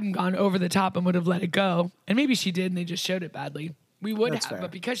she hadn't gone over the top and would have let it go, and maybe she did and they just showed it badly, we would have. Fair.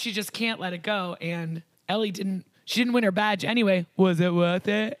 But because she just can't let it go and Ellie didn't win her badge anyway, was it worth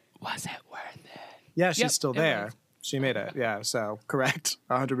it? Was it worth it? Yeah, she's still there. She made it. Yeah, so correct.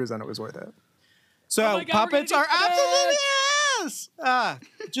 100% it was worth it. So puppets are absolutely yes!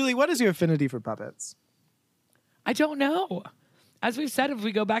 Julie, what is your affinity for puppets? I don't know. As we've said, if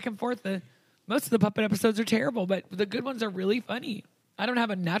we go back and forth, most of the puppet episodes are terrible, but the good ones are really funny. I don't have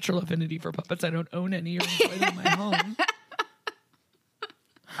a natural affinity for puppets. I don't own any or enjoy them in my home.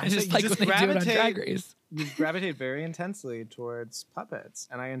 I just like when they do it on Drag Race. You gravitate very intensely towards puppets,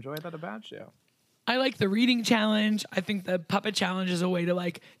 and I enjoy that about you. I like the reading challenge. I think the puppet challenge is a way to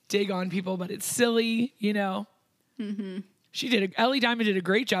like dig on people, but it's silly, Mm-hmm. Ellie Diamond did a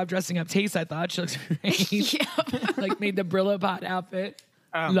great job dressing up Taste, I thought. She looks great. Like made the Brillo pot outfit.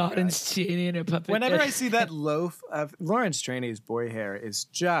 Lawrence Chaney and a puppet. Whenever I see that loaf of Lawrence Chaney's boy hair is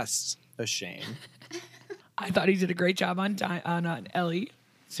just a shame. I thought he did a great job on Ellie.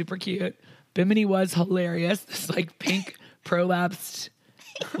 Super cute. Bimini was hilarious. This like pink prolapsed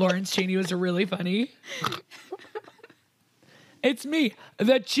Lawrence Chaney was really funny. It's me,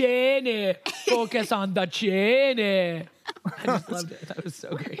 the Chaney. Focus on the Chaney. I just loved it. That was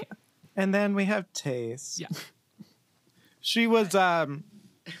so great. And then we have Tayce. Yeah. She was,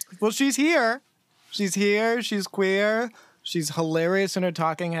 well, she's here. She's here. She's queer. She's hilarious in her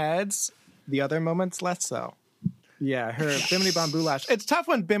talking heads. The other moments, less so. Yeah, her Bimini Bon Boulash. It's tough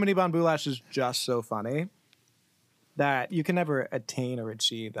when Bimini Bon Boulash is just so funny that you can never attain or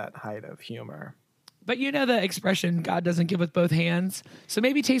achieve that height of humor. But you know the expression, God doesn't give with both hands. So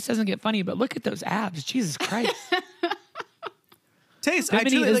maybe Tayce doesn't get funny, but look at those abs. Jesus Christ. Tayce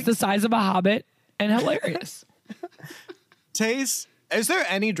Bimini is the size of a hobbit and hilarious. Tayce, is there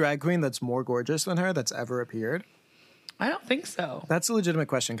any drag queen that's more gorgeous than her that's ever appeared? I don't think so. That's a legitimate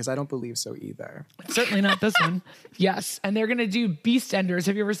question because I don't believe so either. Certainly not this one. Yes. And they're going to do Beastenders.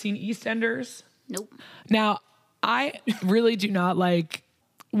 Have you ever seen EastEnders? Nope. Now, I really do not like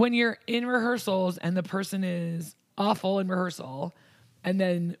when you're in rehearsals and the person is awful in rehearsal. And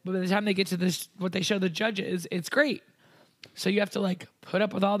then by the time they get to this, what they show the judges, it's great. So you have to like put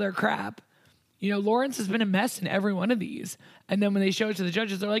up with all their crap. You know, Lawrence has been a mess in every one of these. And then when they show it to the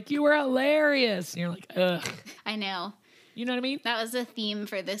judges, they're like, you were hilarious. And you're like, ugh. I know. You know what I mean? That was a theme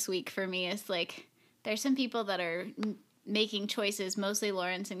for this week for me. Is like, there's some people that are making choices, mostly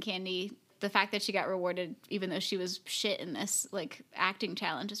Lawrence and Candy. The fact that she got rewarded, even though she was shit in this like acting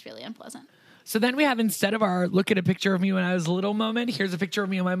challenge, is really unpleasant. So then we have, instead of our look at a picture of me when I was a little moment, here's a picture of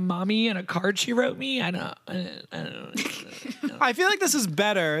me and my mommy and a card she wrote me. I don't know. I feel like this is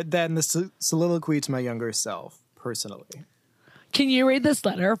better than the soliloquy to my younger self, personally. Can you read this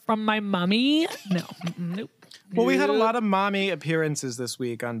letter from my mommy? No. Nope. Well, we had a lot of mommy appearances this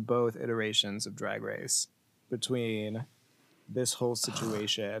week on both iterations of Drag Race between this whole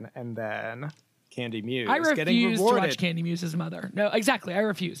situation and then Candy Muse getting refuse to rewarded. watch Candy Muse's mother. No, exactly. I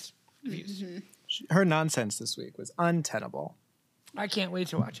refuse. Mm-hmm. Her nonsense this week was untenable. I can't wait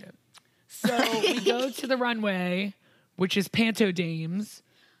to watch it. So we go to the runway, which is Panto Dames.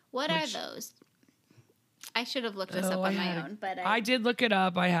 What are those? I should have looked this up on my own, but I did look it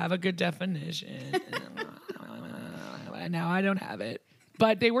up. I have a good definition. Now I don't have it.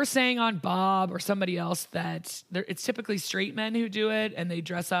 But they were saying on Bob or somebody else that it's typically straight men who do it and they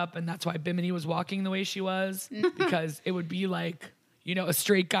dress up, and that's why Bimini was walking the way she was, because it would be like, you know, a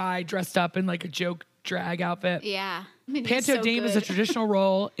straight guy dressed up in like a joke drag outfit. Yeah. Panto Dame is a traditional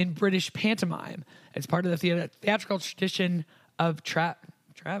role in British pantomime. It's part of the theatrical tradition of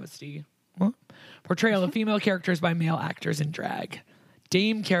travesty. What? Portrayal of female characters by male actors in drag.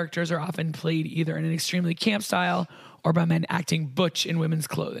 Dame characters are often played either in an extremely camp style or by men acting butch in women's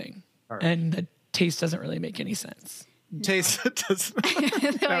clothing. Right. And the taste doesn't really make any sense. Taste does.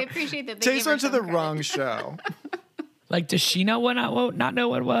 No, I appreciate that. Taste went to the wrong show. Like, does she not know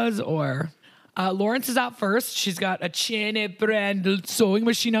what it was? Or Lawrence is out first. She's got a Chaney brand sewing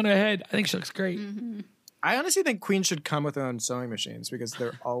machine on her head. I think she looks great. Mm-hmm. I honestly think queens should come with their own sewing machines because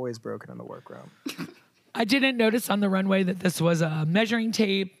they're always broken in the workroom. I didn't notice on the runway that this was a measuring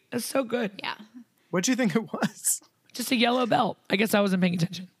tape. It's so good. Yeah. What do you think it was? Just a yellow belt. I guess I wasn't paying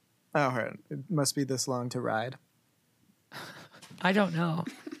attention. Oh, right. It must be this long to ride. I don't know.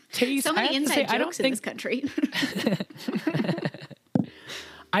 Taste, so many inside jokes in this country.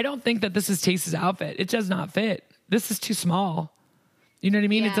 I don't think that this is Taste's outfit. It does not fit. This is too small. You know what I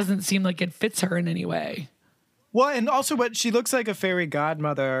mean? Yeah. It doesn't seem like it fits her in any way. Well, and also what she looks like a fairy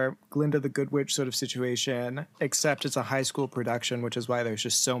godmother, Glinda the Good Witch sort of situation, except it's a high school production, which is why there's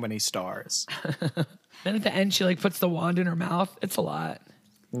just so many stars. Then at the end, she like puts the wand in her mouth. It's a lot.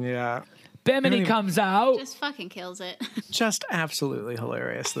 Yeah. Bimini comes out. Just fucking kills it. Just absolutely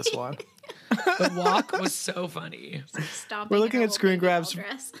hilarious, this one. The walk was so funny. We're looking at screen grabs.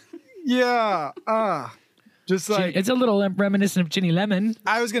 Yeah. Just like it's a little reminiscent of Ginny Lemon.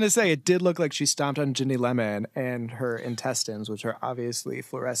 I was going to say it did look like she stomped on Ginny Lemon and her intestines, which are obviously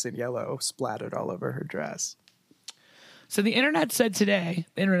fluorescent yellow, splattered all over her dress. So the internet said today,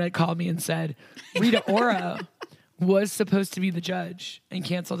 the internet called me and said, Rita Ora was supposed to be the judge and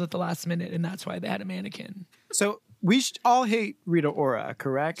canceled at the last minute, and that's why they had a mannequin. So we all hate Rita Ora,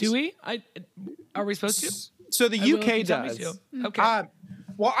 correct? Do we? Are we supposed to? So the UK does. Okay.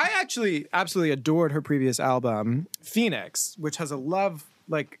 Well, I actually absolutely adored her previous album, Phoenix, which has a love,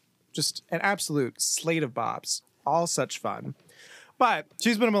 like, just an absolute slate of bops. All such fun. But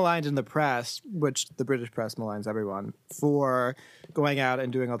she's been maligned in the press, which the British press maligns everyone, for going out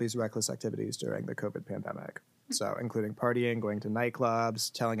and doing all these reckless activities during the COVID pandemic. So including partying, going to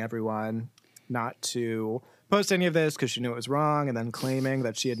nightclubs, telling everyone not to post any of this because she knew it was wrong, and then claiming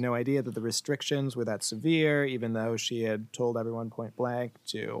that she had no idea that the restrictions were that severe, even though she had told everyone point blank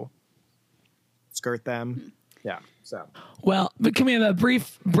to skirt them. Yeah, so. Well, but can we have a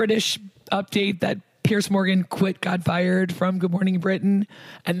brief British update that Piers Morgan got fired from Good Morning Britain,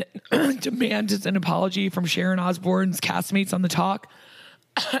 and demanded an apology from Sharon Osbourne's castmates on The Talk.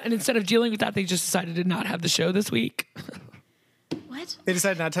 And instead of dealing with that, they just decided to not have the show this week. What? They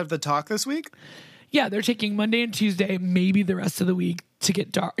decided not to have The Talk this week? Yeah, they're taking Monday and Tuesday, maybe the rest of the week to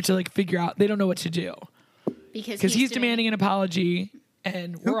get dark, to like figure out. They don't know what to do because he's demanding an apology,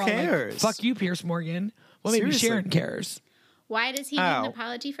 and we're all like, "Fuck you, Piers Morgan." Well, maybe Seriously. Sharon cares. Why does he need an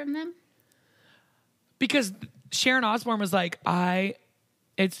apology from them? Because Sharon Osbourne was like,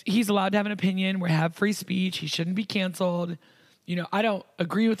 he's allowed to have an opinion. We have free speech. He shouldn't be canceled. You know, I don't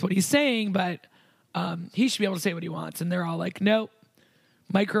agree with what he's saying, but he should be able to say what he wants. And they're all like, nope.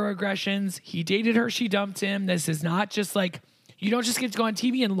 Microaggressions. He dated her. She dumped him. This is not just like, you don't just get to go on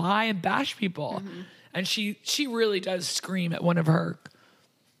TV and lie and bash people. Mm-hmm. And she really does scream at one of her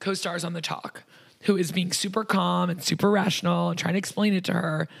co-stars on The Talk, who is being super calm and super rational and trying to explain it to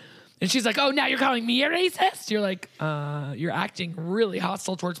her. And she's like, oh, now you're calling me a racist? You're like, you're acting really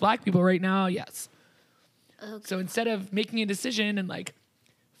hostile towards black people right now. Yes. Okay. So instead of making a decision and like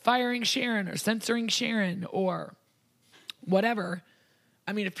firing Sharon or censoring Sharon or whatever,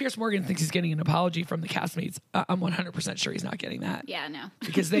 I mean, if Piers Morgan thinks he's getting an apology from the castmates, I'm 100% sure he's not getting that. Yeah, no.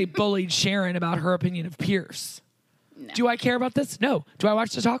 Because they bullied Sharon about her opinion of Piers. No. Do I care about this? No. Do I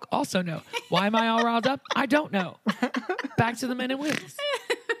watch The Talk? Also no. Why am I all riled up? I don't know. Back to the men and women's.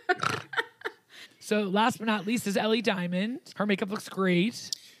 So last but not least is Ellie Diamond. Her makeup looks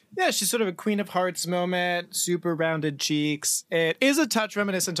great. Yeah, she's sort of a Queen of Hearts moment, super rounded cheeks. It is a touch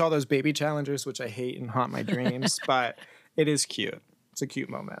reminiscent to all those baby challengers, which I hate and haunt my dreams, but it is cute. It's a cute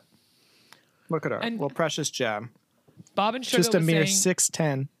moment. Look at her. And well, precious gem. Bob and Sugar just a was mere saying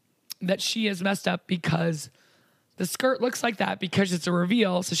 6'10". that she is messed up because the skirt looks like that because it's a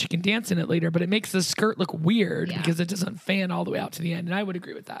reveal, so she can dance in it later, but it makes the skirt look weird because it doesn't fan all the way out to the end, and I would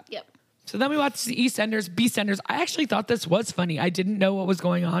agree with that. Yep. So then we watched the EastEnders, Beastenders. I actually thought this was funny. I didn't know what was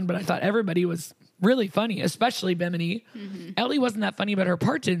going on, but I thought everybody was really funny, especially Bimini. Mm-hmm. Ellie wasn't that funny, but her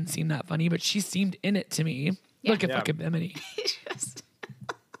part didn't seem that funny, but she seemed in it to me. Yeah. Look at fucking Bimini.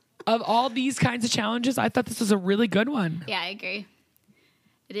 Of all these kinds of challenges, I thought this was a really good one. Yeah, I agree.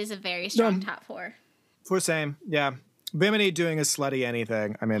 It is a very strong top four. Same, yeah. Bimini doing a slutty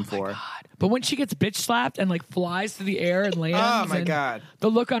anything, I'm in for. God. But when she gets bitch slapped and like flies through the air and lands, oh my God, the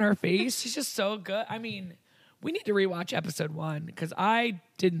look on her face, she's just so good. I mean, we need to rewatch episode 1 because I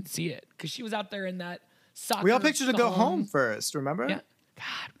didn't see it because she was out there in that soccer. We all picked her to go home first, remember? Yeah.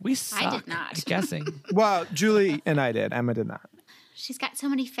 God, we suck. I did not. At guessing. Well, Julie and I did. Emma did not. She's got so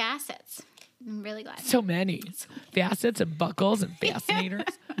many facets. I'm really glad. So many facets and buckles and fascinators.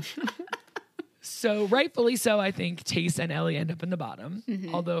 So rightfully so, I think Tayce and Ellie end up in the bottom.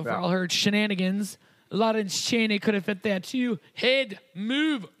 Mm-hmm. Although for all her shenanigans, Lawrence Chaney could have fit there too. Head,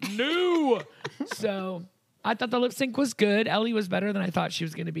 move, no. So I thought the lip sync was good. Ellie was better than I thought she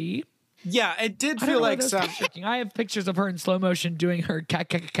was going to be. Yeah, it did feel like some. I have pictures of her in slow motion doing her cow.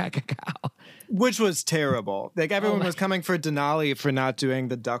 Which was terrible. Like everyone was coming for Denali for not doing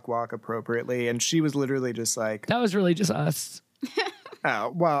the duck walk appropriately, and she was literally just like. That was really just us.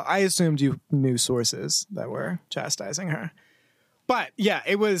 Oh, well, I assumed you knew sources that were chastising her. But yeah,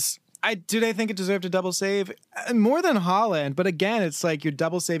 it was. Did I think it deserved a double save? More than Holland, but again, it's like you're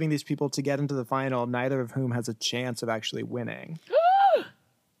double saving these people to get into the final, neither of whom has a chance of actually winning.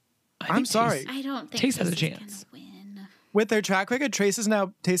 I'm sorry. I don't think Tayce has a chance. Win. With their track record, Tayce has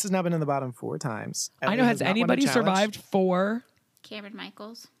now been in the bottom 4 times. I know. Has anybody survived 4? Cameron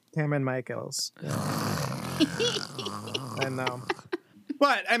Michaels. I know.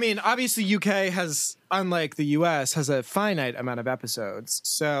 But, I mean, obviously UK has, unlike the US, has a finite amount of episodes.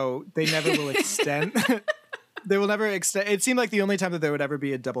 So they never will extend. They will never extend. It seemed like the only time that there would ever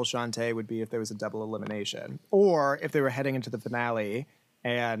be a double Shantae would be if there was a double elimination. Or if they were heading into the finale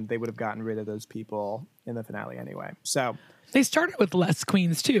and they would have gotten rid of those people in the finale anyway. So they started with less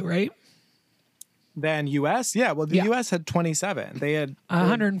queens too, right? Than US? Yeah, well, the US had 27. They had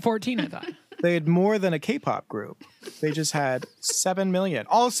 114, I thought. They had more than a K-pop group. They just had 7 million.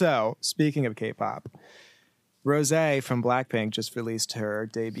 Also, speaking of K-pop, Rosé from Blackpink just released her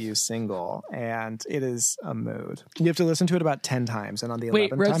debut single, and it is a mood. You have to listen to it about 10 times, and on the 11th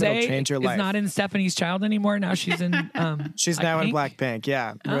time, it'll change your life. Is not in Stephanie's Child anymore. Now she's in She's now in Blackpink,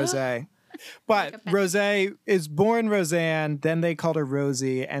 yeah, Rosé. But Rosé is born Roseanne, then they called her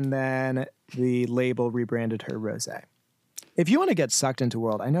Rosie, and then the label rebranded her Rosé. If you want to get sucked into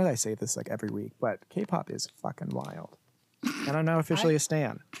world, I know I say this like every week, but K-pop is fucking wild. And I'm now officially a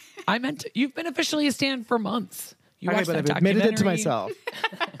stan. You've been officially a stan for months. Okay, but I've admitted it to myself.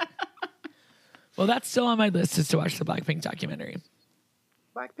 Well, that's still on my list, is to watch the Blackpink documentary.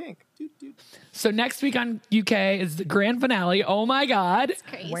 Blackpink. Dude. So next week on UK is the grand finale. Oh my God. It's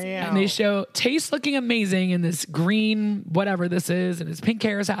crazy. Wow. And they show Taste looking amazing in this green, whatever this is, and his pink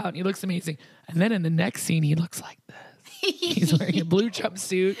hair is out, and he looks amazing. And then in the next scene, he looks like this. He's wearing a blue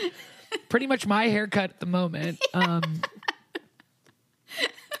jumpsuit. Pretty much my haircut at the moment.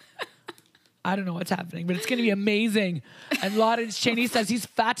 I don't know what's happening, but it's going to be amazing. And Lawrence Chaney says he's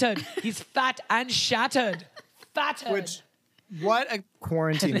fattered. He's fat and shattered. Fattered. What a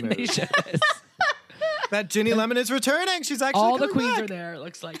quarantine And then they move. show this. That Ginny Lemon is returning. She's actually All the coming queens back. are there, it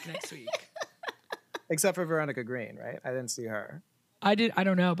looks like, next week. Except for Veronica Green, right? I didn't see her. I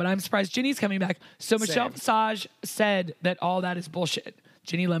don't know, but I'm surprised Ginny's coming back. So Michelle Visage said that all that is bullshit.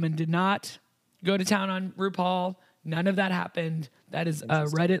 Ginny Lemon did not go to town on RuPaul. None of that happened. That is a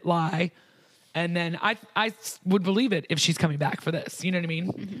Reddit lie. And then I would believe it if she's coming back for this. You know what I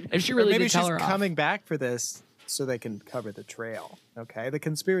mean? Mm-hmm. If she really maybe did tell she's her coming back for this so they can cover the trail. Okay, the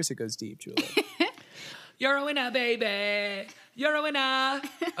conspiracy goes deep, Julie. You're a winner, baby. You're a winner.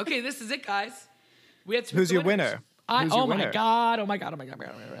 Okay, this is it, guys. We had Who's your winner? My God.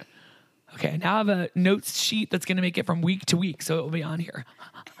 Okay, now I have a notes sheet that's going to make it from week to week, so it will be on here.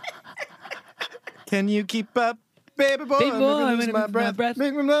 Can you keep up, baby boy? Baby boy, I'm gonna lose my breath.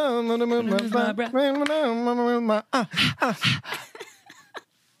 Make me know, my breath.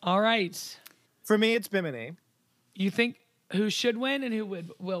 All right. For me, it's Bimini. You think who should win and who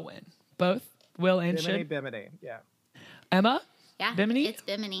will win? Both? Will and should? Bimini, yeah. Emma? Yeah, Bimini? it's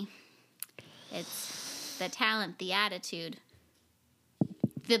Bimini. It's the talent, the attitude,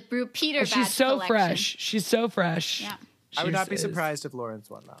 the Peter Badge She's so collection. fresh. She's so fresh. Yeah. I would not be surprised if Lawrence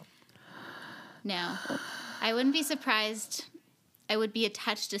won, though. No, I wouldn't be surprised. I would be a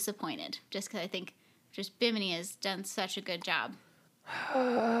touch disappointed, just because I think just Bimini has done such a good job.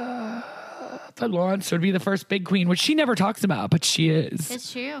 I thought Lawrence would be the first big queen, which she never talks about, but she is.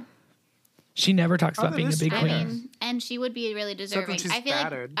 It's true. She never talks about that being a is big true. I queen. mean, and she would be really deserving. she's I feel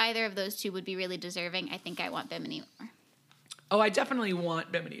battered. like either of those two would be really deserving. I think I want Bimini more. Oh, I definitely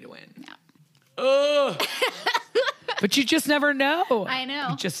want Bimini to win. Yeah. Oh. But you just never know. I know.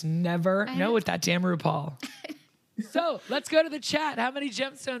 You just never know with that damn RuPaul. So let's go to the chat. How many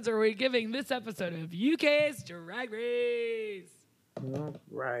gemstones are we giving this episode of UK's Drag Race? All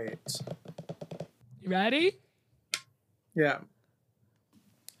right. You ready? Yeah.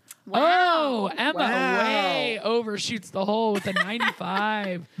 Wow. Oh, Emma Wow. way overshoots the hole with a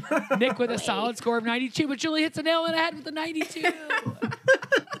 95. Nick with a solid score of 92, but Julie hits a nail on the head with a 92.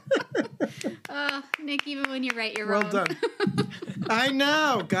 Nick, even when you're right, you're Well wrong. done. I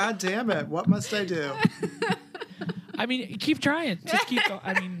know. God damn it. What must I do? I mean, keep trying. Just keep going.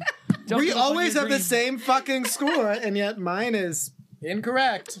 I mean, don't We give up on always your have the dreams. same fucking score, and yet mine is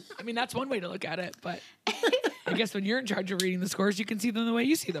incorrect. I mean, that's one way to look at it, but I guess when you're in charge of reading the scores, you can see them the way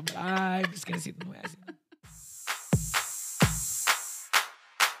you see them. But I'm just going to see them the way I see them.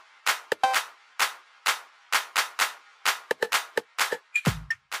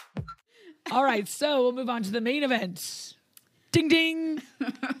 All right, so we'll move on to the main event. Ding, ding.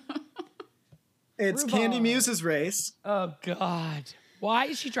 It's RuPaul. Candy Muse's race Oh, God. Why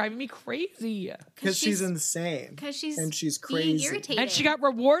is she driving me crazy? because she's insane. Because she's and she's being crazy. irritating. And she got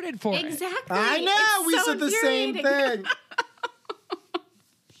rewarded for it. Exactly. I know. It's We so said the same infuriating. thing.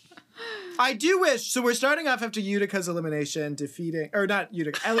 I do wish. So we're starting off after Utica's elimination, not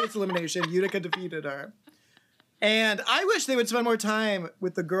Utica, Elliot's elimination. Utica defeated her. And I wish they would spend more time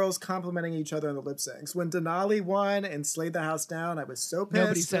with the girls complimenting each other in the lip syncs. When Denali won and slayed the house down, I was so pissed.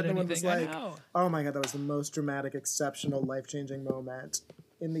 Nobody said Everyone was anything. like, I know. oh my God, that was the most dramatic, exceptional, life-changing moment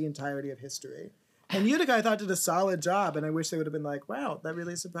in the entirety of history. And Utica, I thought, did a solid job. And I wish they would have been like, wow, that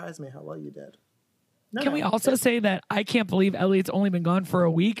really surprised me how well you did. No, Can we also say that I can't believe Elliot's only been gone for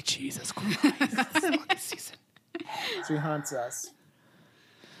a week? Jesus Christ. This fucking season. She haunts us.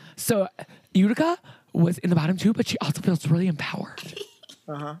 So Utica was in the bottom two, but she also feels really empowered.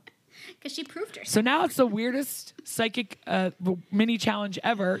 Uh-huh. Because she proved herself. So now it's the weirdest psychic mini challenge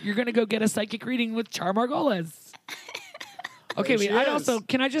ever. You're going to go get a psychic reading with Char Margolis. Okay, There wait. she is.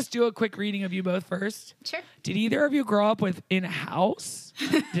 Can I just do a quick reading of you both first? Sure. Did either of you grow up in a house?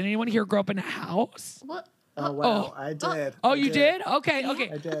 Did anyone here grow up in a house? What? Oh, wow. I did. Oh, I you did? Okay,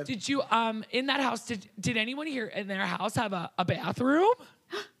 okay. I did. Did you in that house? Did anyone here in their house have a bathroom?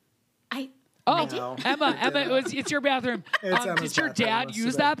 Oh, Emma, it's your bathroom. Did your dad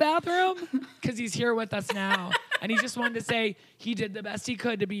use that bathroom? Because he's here with us now. And he just wanted to say he did the best he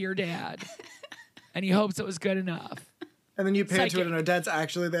could to be your dad. And he hopes it was good enough. And then you pan to it and Odette's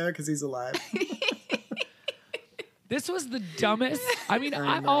actually there because he's alive. This was the dumbest. I mean,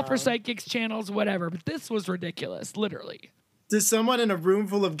 I'm all for psychics channels, whatever, but this was ridiculous, literally. Does someone in a room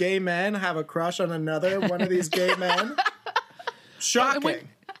full of gay men have a crush on another one of these gay men? Shocking.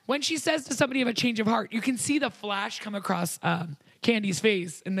 When she says to somebody of a change of heart, you can see the flash come across Candy's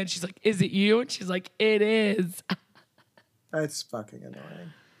face. And then she's like, is it you? And she's like, it is. That's fucking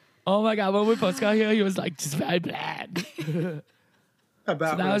annoying. Oh my God. When we first got here, he was like, just very bad. That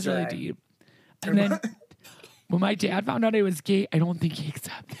was really deep. And then when my dad found out I was gay, I don't think he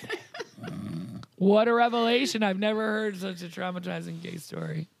accepted it. What a revelation. I've never heard such a traumatizing gay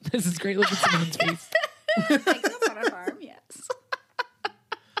story. This is great. Look at Simone's face. I grew up on a farm, yes.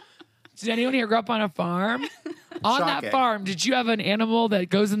 Did anyone here grow up on a farm? On that farm, did you have an animal that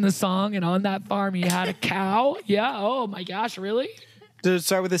goes in the song, and on that farm you had a cow? Yeah. Oh my gosh, really? Did it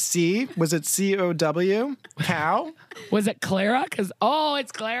start with a C? Was it C-O-W? Cow? Was it Clara?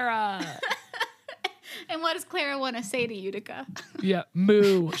 It's Clara. And what does Clara want to say to Utica? Yeah,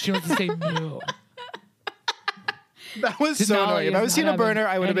 moo. She wants to say moo. That was so annoying. If I was Tina Burner,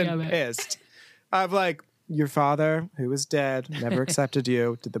 I would have been pissed. I'm like, your father, who was dead, never accepted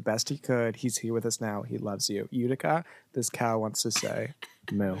you, did the best he could. He's here with us now. He loves you. Utica, this cow wants to say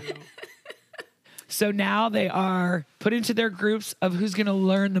moo. So now they are put into their groups of who's going to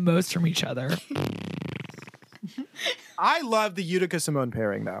learn the most from each other. I love the Utica-Simone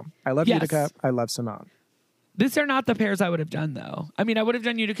pairing, though. I love Utica. I love Simone. These are not the pairs I would have done, though. I mean, I would have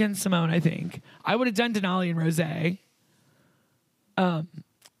done Utica and Simone, I think. I would have done Denali and Rosé.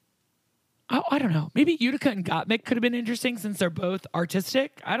 I don't know. Maybe Utica and Gottmik could have been interesting since they're both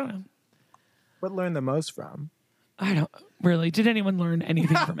artistic. I don't know. What learned the most from? I don't really. Did anyone learn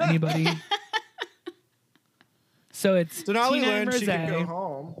anything from anybody? So it's Denali Tina learned and Rosé, she could go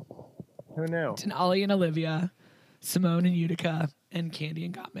home. Who knew? Denali and Olivia, Simone and Utica, and Candy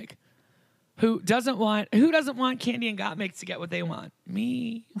and Gottmik. Who doesn't want Candy and Gottmik to get what they want?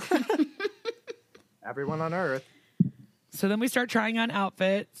 Me. Everyone on Earth. So then we start trying on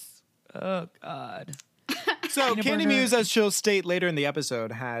outfits. Oh, God. So Candy Muse, as she'll state later in the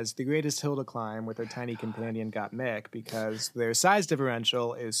episode, has the greatest hill to climb with her tiny companion Gottmik because their size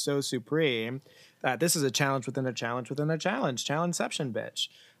differential is so supreme that this is a challenge within a challenge within a challenge. Challengeception, bitch.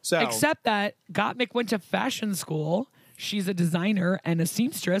 So except that Gottmik went to fashion school. She's a designer and a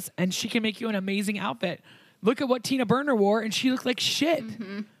seamstress, and she can make you an amazing outfit. Look at what Tina Burner wore, and she looked like shit.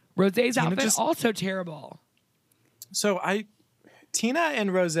 Mm-hmm. Rosé's outfit also terrible. So Tina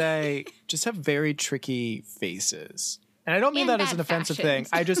and Rosé just have very tricky faces. And I don't mean that as an offensive thing.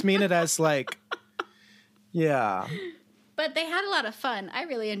 I just mean it as like, yeah. But they had a lot of fun. I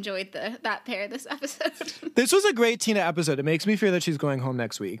really enjoyed that pair this episode. This was a great Tina episode. It makes me fear that she's going home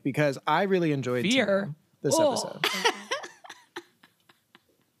next week because I really enjoyed Tina this episode.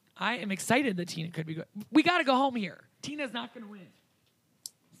 I am excited that Tina could be good. We got to go home here. Tina's not going to win.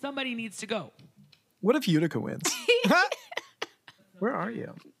 Somebody needs to go. What if Utica wins? Where are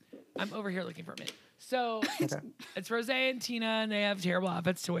you? I'm over here looking for a minute. So it's Rosé and Tina, and they have terrible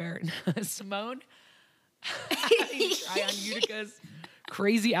outfits to wear. Simone, try on Utica's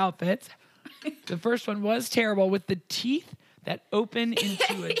crazy outfits. The first one was terrible with the teeth that open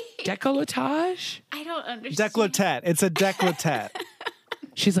into a décolletage. I don't understand. Décolleté. It's a décolleté.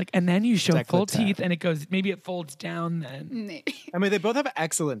 She's like, and then you show full teeth, and it goes, maybe it folds down then. Maybe. I mean, they both have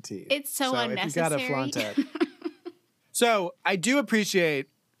excellent teeth. It's so unnecessary. If you gotta flaunt it. So I do appreciate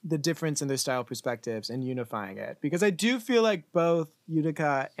the difference in their style perspectives and unifying it because I do feel like both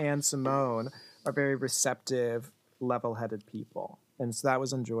Utica and Simone are very receptive, level-headed people. And so that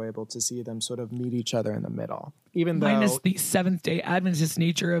was enjoyable to see them sort of meet each other in the middle. Even though minus the Seventh-day Adventist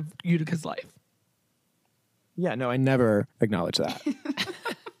nature of Utica's life. Yeah, no, I never acknowledge that.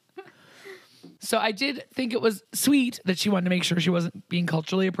 So I did think it was sweet that she wanted to make sure she wasn't being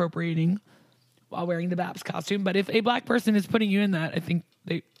culturally appropriating while wearing the Babs costume. But if a black person is putting you in that, I think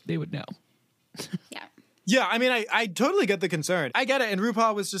they would know. Yeah. Yeah, I mean, I totally get the concern. I get it. And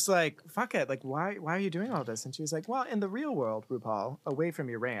RuPaul was just like, fuck it. Like, why are you doing all this? And she was like, well, in the real world, RuPaul, away from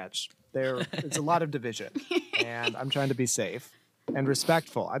your ranch, it's a lot of division. And I'm trying to be safe and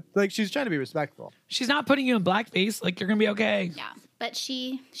respectful. She's trying to be respectful. She's not putting you in blackface. Like, you're going to be okay. Yeah, but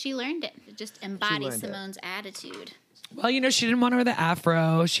she learned it. It just embodies Simone's attitude. Well, she didn't want her the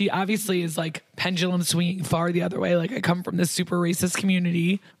afro. She obviously is like pendulum swinging far the other way. Like, I come from this super racist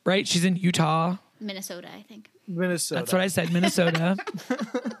community, right? She's in Utah. Minnesota, I think. Minnesota. That's what I said, Minnesota.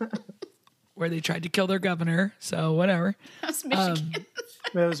 where they tried to kill their governor. So whatever. That was Michigan.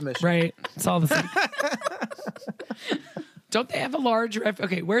 That was Michigan. Right. It's all the same. Don't they have a large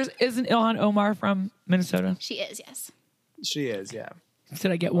okay, isn't Ilhan Omar from Minnesota? She is, yes. She is, yeah.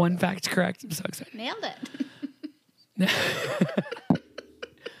 Did I get one fact correct? I'm so excited. Nailed it.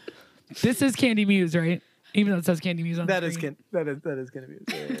 This is Candy Muse, right? Even though it says Candy Muse on the screen. That is Candy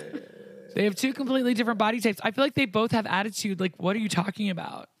Muse. They have two completely different body types. I feel like they both have attitude. Like, what are you talking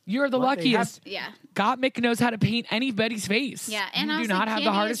about? You're the luckiest. Yeah. Gottmik knows how to paint anybody's face. Yeah, and you I do was not like, have Candy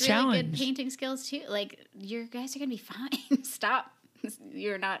the hardest has really challenge. Good painting skills too. Like, you guys are gonna be fine. Stop.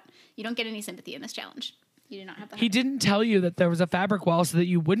 You don't get any sympathy in this challenge. You do not have that. He didn't tell you that there was a fabric wall so that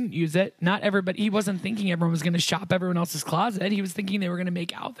you wouldn't use it. Not everybody. He wasn't thinking everyone was going to shop everyone else's closet. He was thinking they were going to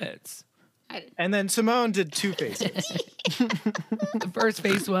make outfits. And then Simone did two faces. The first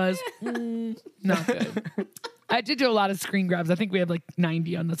face was not good. I did do a lot of screen grabs. I think we have like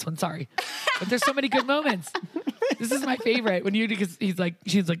 90 on this one. Sorry, but there's so many good moments. This is my favorite when she's like,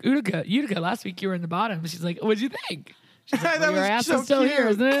 Utica, last week you were in the bottom. She's like, what'd you think? She's like, well, your ass is still here,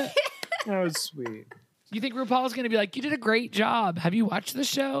 isn't it? That was sweet. You think RuPaul's going to be like, you did a great job. Have you watched the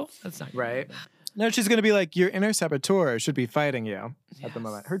show? That's not right. No, she's going to be like, your inner saboteur should be fighting you at the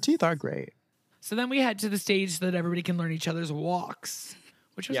moment. Her teeth are great. So then we head to the stage so that everybody can learn each other's walks,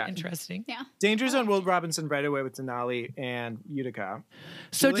 which was interesting. Yeah. Danger Zone, Will Robinson right away with Denali and Utica.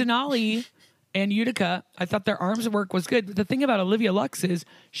 So really? Denali and Utica, I thought their arms work was good. But the thing about Olivia Lux is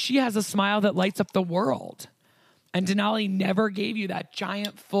she has a smile that lights up the world. And Denali never gave you that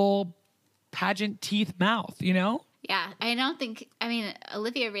giant, full pageant teeth mouth, you know? Yeah,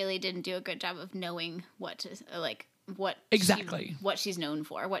 Olivia really didn't do a good job of knowing what she's known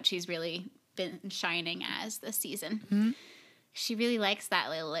for, what she's really been shining as this season. Mm-hmm. She really likes that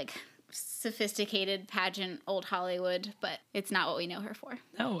little like sophisticated pageant old Hollywood, but it's not what we know her for.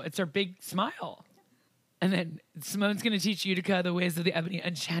 No, it's her big smile. And then Simone's going to teach Utica the ways of the Ebony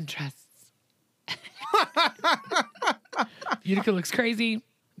Enchantress. Utica looks crazy.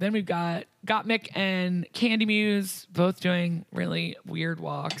 Then we've got Gottmik and Candy Muse both doing really weird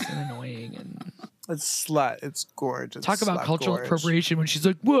walks and annoying. And it's slut. It's gorgeous. Talk about cultural appropriation when she's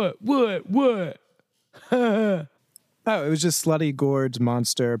like, what? Oh, it was just slutty, gorge,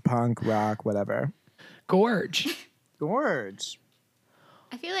 monster, punk, rock, whatever. Gorge.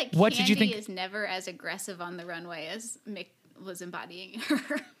 I feel like what Candy did you think? Is never as aggressive on the runway as Mick was embodying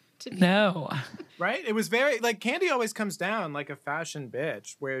her. No. Right? It was very, like, Candy always comes down like a fashion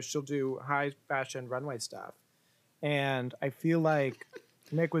bitch, where she'll do high fashion runway stuff. And I feel like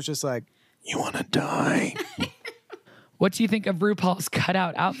Mick was just like, you want to die? What do you think of RuPaul's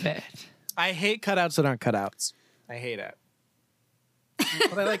cutout outfit? I hate cutouts that aren't cutouts. I hate it.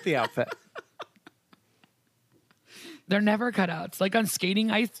 But I like the outfit. They're never cutouts. Like on skating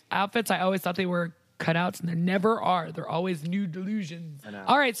ice outfits, I always thought they were cutouts, and there never are. They're always new delusions.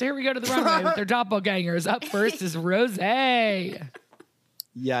 All right, so here we go to the runway with their doppelgangers. Up first is Rosé.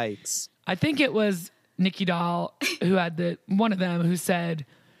 Yikes. I think it was Nikki Doll who had one of them who said,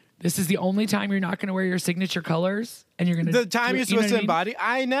 this is the only time you're not going to wear your signature colors, and you're going to... The time you're supposed to embody?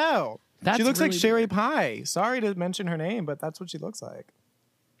 I know. She looks really like Sherry Pie. Sorry to mention her name, but that's what she looks like.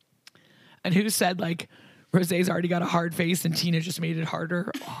 And who said, like, Rosé's already got a hard face and Tina just made it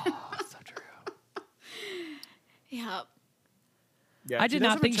harder? Oh, so true. Yeah. I did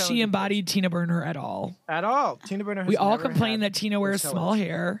not think she embodied Tina Burner at all. At all. Tina Burner has We all complain that Tina wears small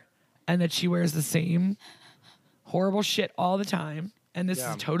hair and that she wears the same horrible shit all the time. And this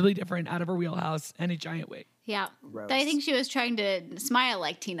is totally different, out of her wheelhouse, and a giant wig. Yeah. I think she was trying to smile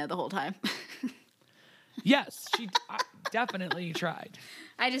like Tina the whole time. Yes, she definitely tried.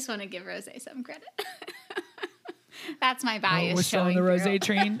 I just want to give Rosé some credit. That's my bias. We're still on the Rosé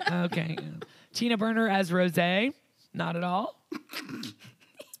train? Okay. Tina Burner as Rosé? Not at all.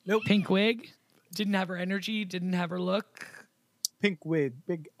 Nope. Pink wig. Didn't have her energy. Didn't have her look. Pink wig,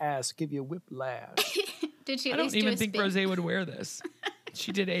 big ass, give you whiplash. Did she? I don't even think Rosé would wear this.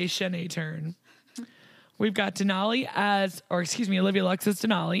 She did a Shanae turn. We've got Denali Olivia Lux as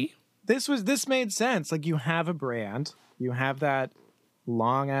Denali. This made sense. Like, you have a brand, you have that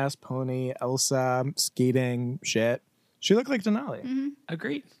long ass pony, Elsa skating shit. She looked like Denali. Mm-hmm.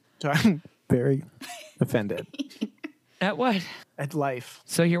 Agreed. So I'm very offended. At what? At life.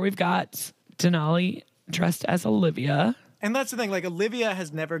 So here we've got Denali dressed as Olivia. And that's the thing. Like, Olivia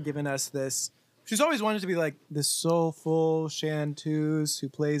has never given us this. She's always wanted to be like this soulful chanteuse who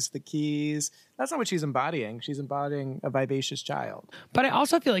plays the keys. That's not what she's embodying. She's embodying a vivacious child. But I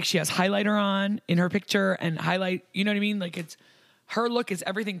also feel like she has highlighter on in her picture and highlight. You know what I mean? Like, it's her look is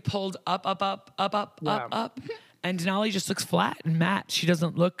everything pulled up. And Denali just looks flat and matte. She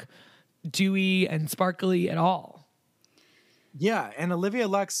doesn't look dewy and sparkly at all. Yeah, and Olivia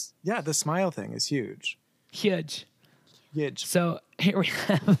Lux, the smile thing is huge. Huge. So here we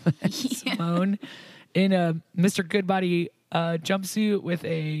have Simone in a Mr. Goodbody jumpsuit with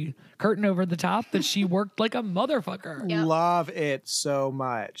a curtain over the top that she worked like a motherfucker. Yep. Love it so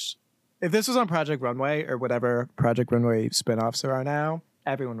much. If this was on Project Runway or whatever Project Runway spinoffs there are now,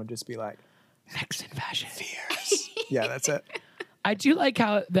 everyone would just be like, Next in fashion. fierce. Yeah, that's it. I do like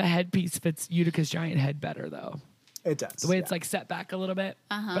how the headpiece fits Utica's giant head better, though. It does. The way it's like set back a little bit.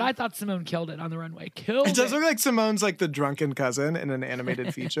 But I thought Simone killed it on the runway. It does look like Simone's like the drunken cousin in an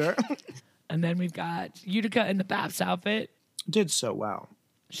animated feature. And then we've got Utica in the Babs outfit. Did so well.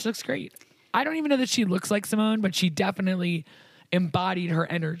 She looks great. I don't even know that she looks like Simone, but she definitely embodied her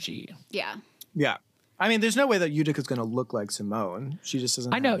energy. Yeah. Yeah. I mean, there's no way that Utica's going to look like Simone. She just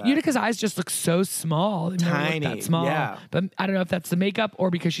doesn't. I know. Utica's eyes just look so small. They've never looked Tiny, that small. yeah. But I don't know if that's the makeup or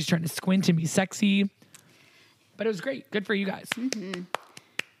because she's trying to squint and be sexy. But it was great. Good for you guys. Mm-hmm.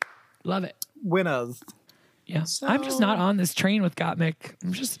 Love it. Winners. Yeah. So- I'm just not on this train with Gottmik.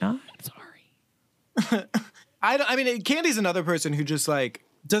 I'm just not. I'm sorry. I mean, Candy's another person who just like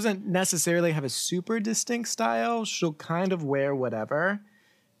doesn't necessarily have a super distinct style. She'll kind of wear whatever.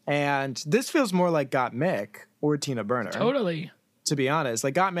 And this feels more like Gottmik or Tina Burner. Totally. To be honest,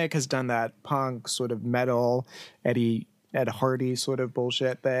 like Gottmik has done that punk sort of metal Ed Hardy sort of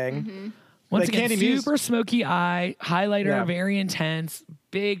bullshit thing. Mm-hmm. Once like again, Candy super smoky eye, highlighter, Yeah. very intense,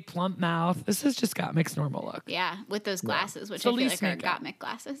 big plump mouth. This is just Gottmik's normal look. Yeah, with those glasses, which So I feel least like are makeup. Gottmik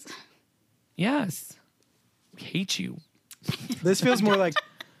glasses. Yes. Hate you. This feels more like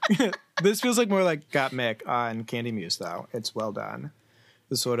this feels like more like Gottmik on Candy Muse though. It's well done.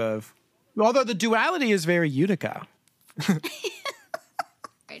 The sort of although the duality is very Utica.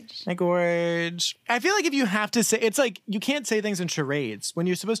 Like Gorge. I feel like if you have to say, it's like you can't say things in charades. When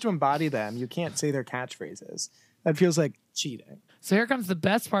you're supposed to embody them, you can't say their catchphrases. That feels like cheating. So here comes the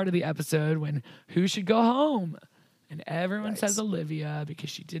best part of the episode when who should go home? And everyone says Olivia because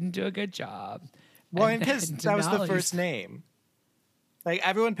she didn't do a good job. Well, And because then that was the Denali's- first name. Like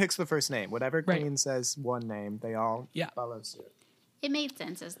everyone picks the first name. Whatever Right. queen says one name, they all Yeah. follow suit. It made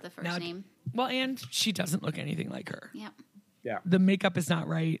sense as the first Now- name. Well, and she doesn't look anything like her. Yep. Yeah. The makeup is not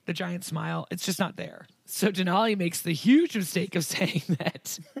right. The giant smile, it's just not there. So Denali makes the huge mistake of saying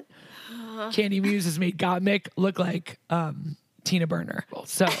that Candy Muse has made Gottmik look like Tina Burner.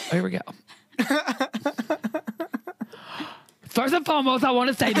 So here we go. First and foremost, I want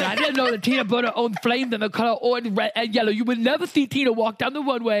to say that I didn't know that Tina Burner owned flames in the color orange, red, and yellow. You would never see Tina walk down the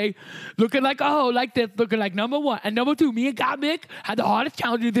runway looking like a hoe like this, looking like number one. And number two, me and Gottmik had the hardest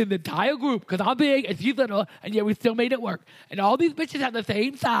challenges in the entire group because I'm big and she's little, and yet we still made it work. And all these bitches have the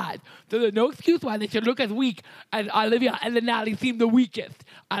same size. So there's no excuse why they should look as weak as Olivia and Denali seem the weakest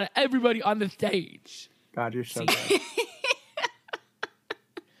out of everybody on the stage. God, you're so good.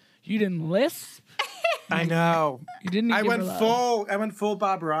 You didn't lisp. I know. You didn't. I give her went love. I went full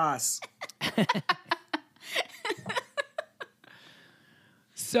Bob Ross.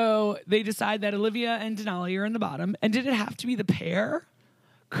 So they decide that Olivia and Denali are in the bottom. And did it have to be the pair?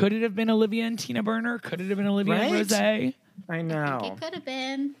 Could it have been Olivia and Tina Burner? Could it have been Olivia and Right? Rosé? I know. It could have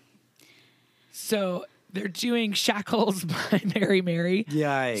been. So they're doing Shackles by Mary Mary.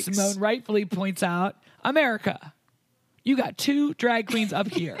 Yikes. Simone rightfully points out, America, you got two drag queens up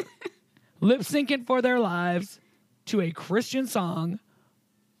here lip syncing for their lives to a Christian song,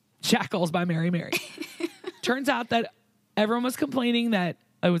 Shackles by Mary Mary. Turns out that everyone was complaining that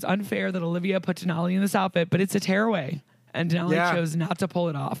it was unfair that Olivia put Denali in this outfit, but it's a tearaway. And Denali chose not to pull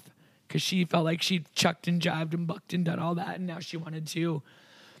it off because she felt like she'd chucked and jived and bucked and done all that. And now she wanted to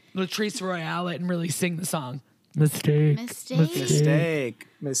Latrice Royale it and really sing the song. Mistake.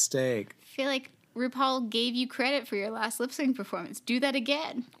 Mistake. I feel like RuPaul gave you credit for your last lip sync performance. Do that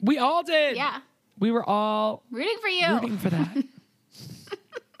again. We all did. Yeah. We were all Rooting for you. rooting for that.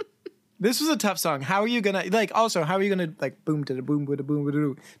 This was a tough song. How are you gonna how are you gonna boom to the boom to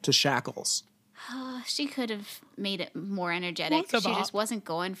boom to Shackles? She could have made it more energetic. What's a She bop? just wasn't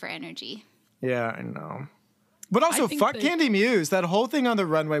going for energy. Yeah, I know. But also, I think fuck that- Candy Muse. That whole thing on the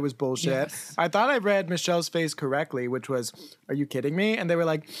runway was bullshit. Yes. I thought I read Michelle's face correctly, which was, "Are you kidding me?" And they were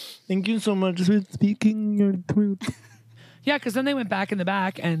like, "Thank you so much for speaking your truth." Yeah, because then they went back in the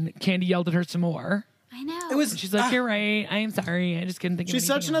back and Candy yelled at her some more. I know. It was. She's like, "You're right. I am sorry. I just couldn't think of She's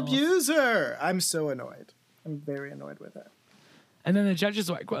such an anything else." abuser. I'm so annoyed. I'm very annoyed with it. And then the judges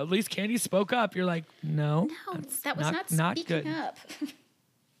were like, well, at least Candy spoke up. You're like, no. No, that's that was not speaking good. up.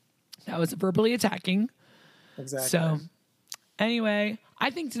 That was verbally attacking. Exactly. So anyway,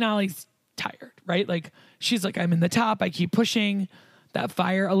 I think Denali's tired, right? Like she's like, I'm in the top. I keep pushing. that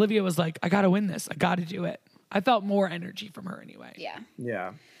fire. Olivia was like, I got to win this. I got to do it. I felt more energy from her anyway. Yeah.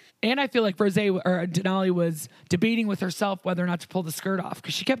 Yeah. And I feel like Denali was debating with herself whether or not to pull the skirt off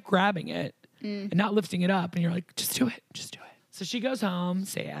because she kept grabbing it and not lifting it up. And you're like, just do it. Just do it. So she goes home,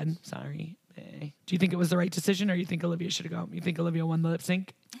 sad, sorry. Do you think it was the right decision or you think Olivia should have gone? You think Olivia won the lip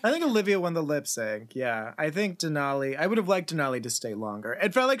sync? I think Olivia won the lip sync. Yeah. I think Denali, I would have liked Denali to stay longer.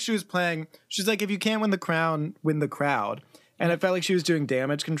 It felt like she was playing, she's like, if you can't win the crown, win the crowd. And it felt like she was doing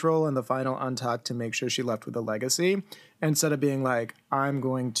damage control in the final untuck to make sure she left with a legacy instead of being like, I'm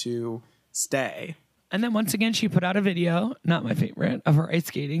going to stay. And then once again, she put out a video, not my favorite, of her ice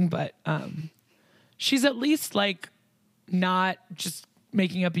skating, but she's at least like not just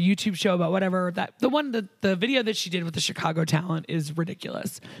making up a YouTube show about whatever. The video that she did with the Chicago talent is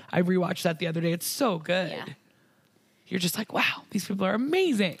ridiculous. I rewatched that the other day. It's so good. Yeah. You're just like, wow, these people are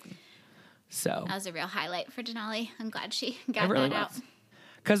amazing. So that was a real highlight for Denali. I'm glad she got that out.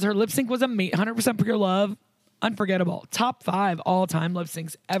 Because her lip sync was 100% Pure Love. Unforgettable. Top 5 all-time lip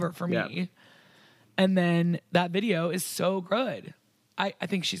syncs ever for me. Yeah. And then that video is so good. I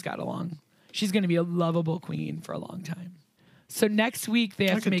think she's got along. She's going to be a lovable queen for a long time. So next week they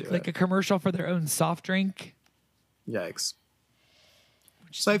have to make like a commercial for their own soft drink. Yikes.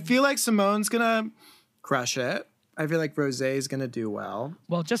 So I feel like Simone's going to crush it. I feel like Rosé is going to do well.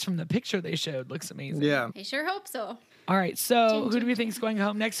 Well, just from the picture they showed, looks amazing. Yeah. I sure hope so. All right. So who do we think is going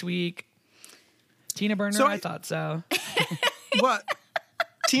home next week? Tina Burner? So I thought so. What?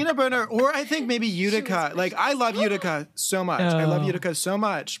 Tina Burner, or I think maybe Utica. Like, I love Utica so much. I love Utica so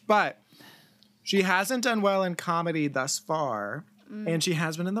much. But she hasn't done well in comedy thus far. And she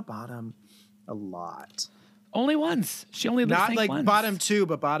has been in the bottom a lot. Only once. She only not like once. Bottom 2,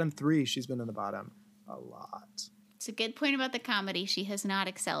 but bottom 3. She's been in the bottom a lot. It's a good point about the comedy. She has not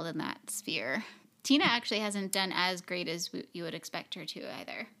excelled in that sphere. Tina actually hasn't done as great as you would expect her to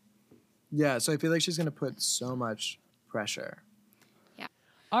either. Yeah, so I feel like she's going to put so much pressure. Yeah.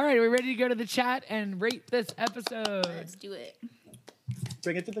 All right, are we ready to go to the chat and rate this episode? Let's do it.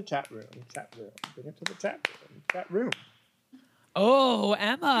 Bring it to the chat room. Bring it to the chat room. Oh,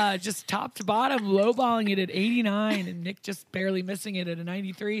 Emma just top to bottom, lowballing it at 89, and Nick just barely missing it at a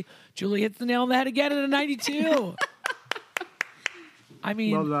 93. Julie hits the nail on the head again at a 92. I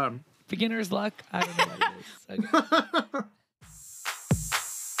mean, well done. Beginner's luck. I don't know what it is. Okay.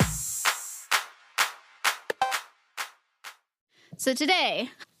 So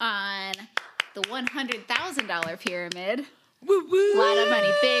today on the $100,000 pyramid, woo woo, a lot of money,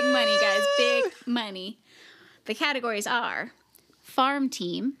 big money, guys, big money. The categories are Farm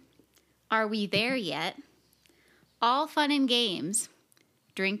Team, Are We There Yet? All Fun and Games,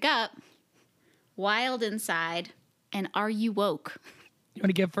 Drink Up, Wild Inside, and Are You Woke? You want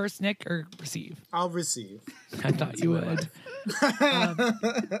to give first, Nick, or receive? I'll receive. I thought you would.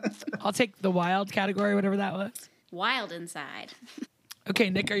 I'll take the wild category, whatever that was. Wild Inside. Okay,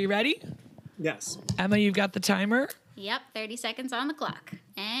 Nick, are you ready? Yes. Emma, you've got the timer? Yep, 30 seconds on the clock.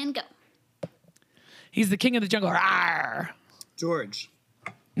 And go. He's the king of the jungle. Rawr. George.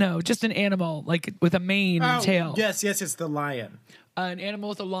 No, just an animal, like with a mane and tail. Yes, it's the lion. An animal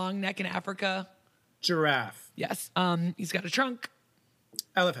with a long neck in Africa. Giraffe. Yes. He's got a trunk.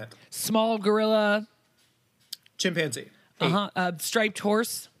 Elephant. Small gorilla. Chimpanzee. A striped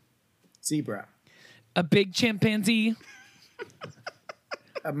horse. Zebra. A big chimpanzee.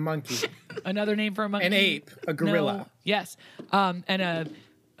 A monkey. Another name for a monkey. An ape. A gorilla. No. Yes. And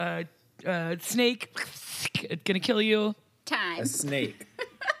a snake. It's gonna kill you. Time. A snake.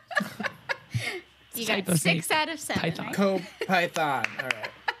 You got 6 out of 7. Python. Python. All right.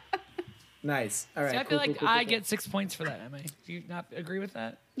 Nice. All right. So I feel like I get 6 points for that, Emma. Do you not agree with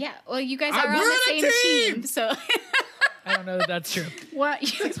that? Yeah. Well, you guys are on the same team, so. I don't know that that's true. What?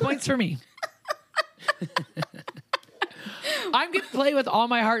 6 points for me. I'm going to play with all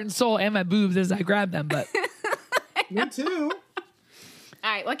my heart and soul and my boobs as I grab them, but. Me too.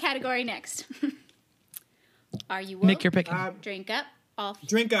 All right. What category next? Are you woke? Nick, you're picking. Drink up.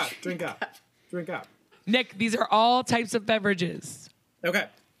 Drink up. Drink up. Drink up. Nick, these are all types of beverages. Okay.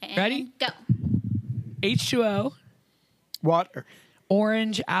 And ready? Go. H2O. Water.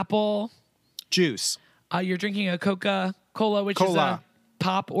 Orange, apple. Juice. You're drinking a Coca-Cola, which is a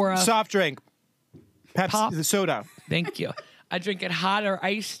pop or a... Soft drink. Pepsi. Pop. The soda. Thank you. I drink it hot or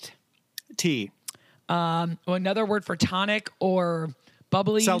iced. Tea. Another word for tonic or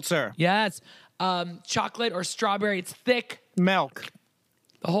bubbly. Seltzer. Yes. Chocolate or strawberry. It's thick. Milk.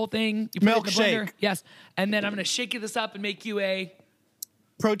 The whole thing. You put it in the blender. Milkshake. Yes. And then I'm going to shake this up and make you a...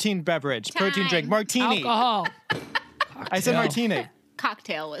 Protein beverage. Time. Protein drink. Martini. Alcohol. I said martini.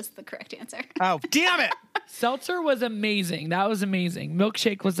 Cocktail was the correct answer. Oh, damn it. Seltzer was amazing. That was amazing.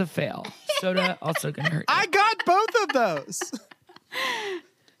 Milkshake was a fail. Soda also gonna hurt you. I got both of those.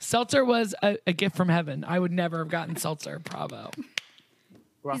 Seltzer was a gift from heaven. I would never have gotten seltzer. Bravo.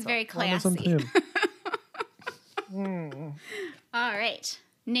 He's very classy. All right.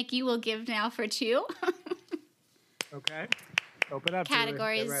 Nick, you will give now for 2. Okay. Open up.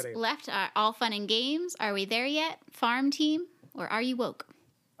 Categories left are all fun and games. Are we there yet? Farm team, or are you woke?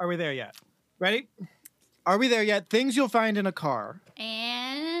 Are we there yet? Ready? Are we there yet? Things you'll find in a car.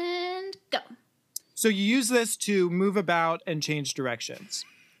 And go. So you use this to move about and change directions.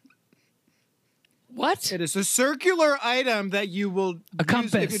 What? It is a circular item that you will A use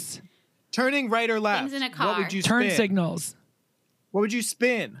compass. turning right or left. Things in a car. What would you Turn spin? signals. What would you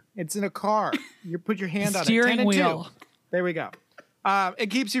spin? It's in a car. You put your hand on it. 10 Steering and 2. wheel. There we go. It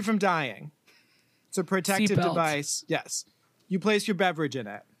keeps you from dying. It's a protective Seatbelt. device. Yes. You place your beverage in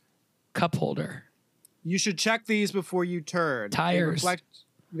it. Cup holder. You should check these before you turn. Tires.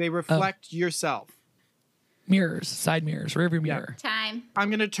 They reflect yourself. Mirrors. Side mirrors. Rearview mirror. Time. I'm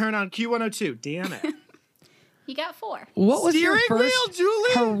going to turn on Q102. Damn it. You got 4. What was your Steering first wheel,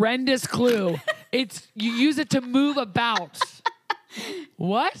 Julie? horrendous clue? It's you use it to move about.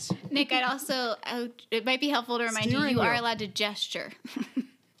 What? Nick, I'd also, it might be helpful to remind Steering you are wheel. allowed to gesture.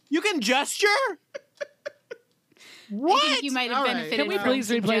 You can gesture? What? I think you might have All right. benefited Can we from please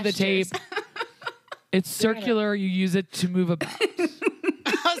some replay the tape? gestures. It's circular. You use it to move about.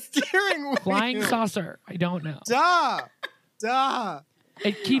 A steering wheel. Flying saucer. I don't know. Duh.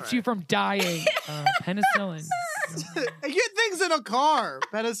 It keeps you from dying. Penicillin. You get things in a car.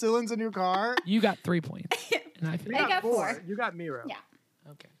 Penicillin's in your car. You got 3 points. And I You I got 4. You got Miro. Yeah.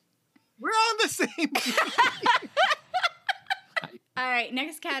 Okay. We're on the same team. All right,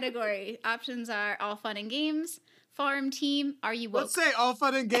 next category. Options are all fun and games, farm team, are you woke? Let's say all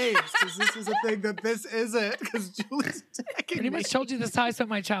fun and games, because this is a thing that this isn't, because Julie's attacking Pretty me. much told you this is how I spent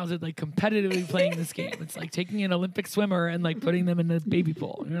my childhood, like competitively playing this game. It's like taking an Olympic swimmer and like putting them in a baby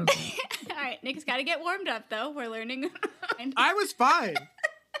pool. You know what I'm saying? All right, Nick's got to get warmed up, though. We're learning. I was fine.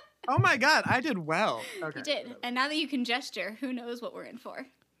 Oh my god, I did well. Okay. You did. And now that you can gesture, who knows what we're in for?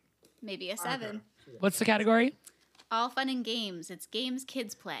 Maybe a 7. What's the category? All fun and games. It's games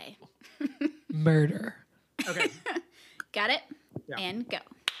kids play. Murder. Okay. Got it? Yeah. And go.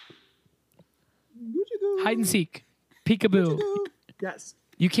 Hide and seek. Peekaboo. Yes.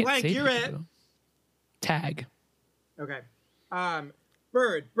 You can't Blank, say you're it. peekaboo. Tag. Okay.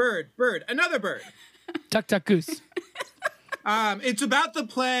 Bird. Another bird. Duck, duck, goose. It's about the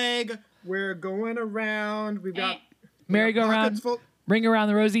plague. We're going around. We've got Merry-go-round. pockets full- Ring around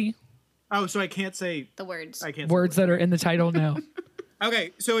the rosy. Oh, so I can't say The words. I can't say Words that are in the title, no.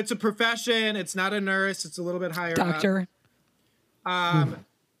 Okay, so it's a profession. It's not a nurse. It's a little bit higher Doctor. up.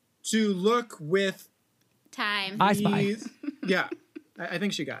 To look with Time. I Spy. these- Yeah, I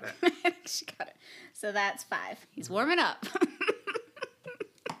think she got it. She got it. So that's 5. He's warming up.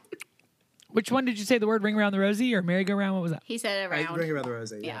 Which one did you say the word ring around the rosy or merry-go-round? What was that? He said I around. think about the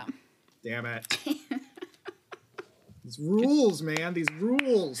rosy. Yeah. Damn it. These rules, man. These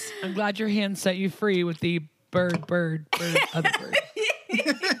rules. I'm glad your hand set you free with the bird, other bird.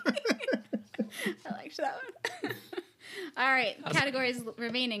 I liked that one. All right. Categories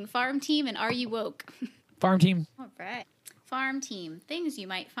remaining. Farm team and are you woke? Farm team. All right. Farm team. Things you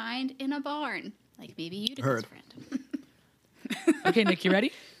might find in a barn. Like maybe Utica's Heard. friend. Okay, Nick, you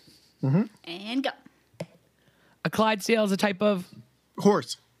ready? And go. A Clydesdale is a type of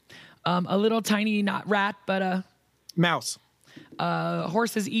Horse. a little tiny, not rat, but Mouse.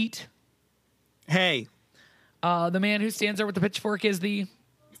 horses eat. Hay. The man who stands there with the pitchfork is the.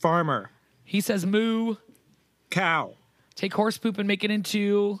 Farmer. He says moo. Cow. Take horse poop and make it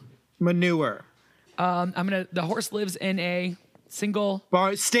into. Manure. The horse lives in a single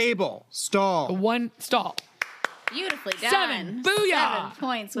Stable. Stall. one stall. Beautifully done. 7. Booyah. 7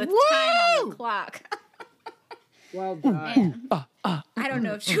 points with Woo! time on the clock. Well done. I don't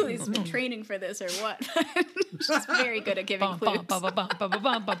know if Julie's been training for this or what. She's very good at giving clues.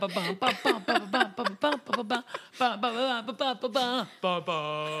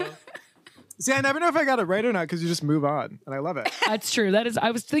 See, I never know if I got it right or not because you just move on, and I love it. That's true. That is. I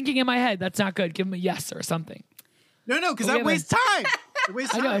was thinking in my head. That's not good. Give him a yes or something. No, because Well, that we have wastes time. It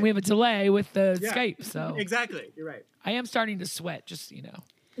wastes I time. know. And we have a delay with the Yeah. Skype, so Exactly. You're right. I am starting to sweat. Just so you know.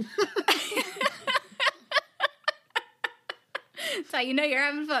 That's how you know you're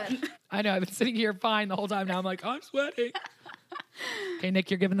having fun. I know. I've been sitting here fine the whole time. Now I'm like, I'm sweating. Okay, Nick,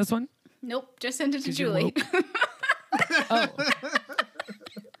 you're giving this one. Nope, just send it to 'Cause you're Julie. Oh,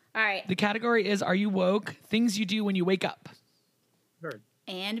 All right. the category is: Are you woke? Things you do when you wake up. Heard.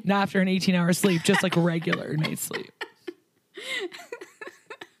 And not after an 18-hour sleep, just like a regular night's sleep.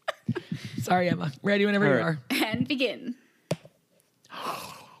 Sorry, Emma. Ready whenever you are. And begin.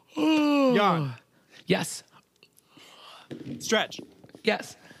 Yawn. Yes. Stretch.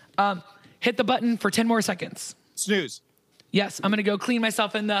 Yes. Hit the button for 10 more seconds. Snooze. Yes. I'm going to go clean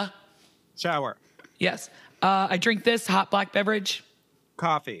myself in the... Shower. Yes. I drink this hot black beverage.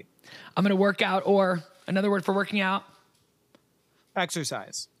 Coffee. I'm going to work out, or another word for working out.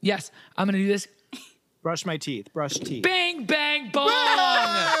 Exercise. Yes. I'm going to do this. Brush my teeth. Brush teeth. Bang, bang, bong.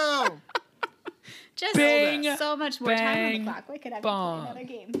 Whoa! Just Bang, so much more time on bang, the clock. We could have bong. another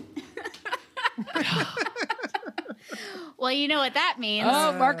game. Well, you know what that means.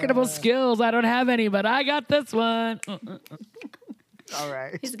 Oh, marketable skills. I don't have any, but I got this one. All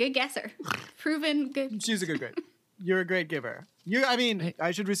right. He's a good guesser. Proven good. She's a good grade. You're a great giver.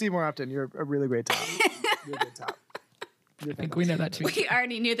 I should receive more often. You're a really great top. You're a good top. I think we know that too. We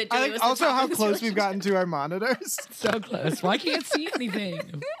already knew that I Julie like was also the top how of this close we've gotten to our monitors. So close. Well, I can't see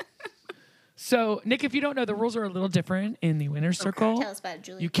anything. So, Nick, if you don't know, the rules are a little different in the winner's circle. Tell us about it,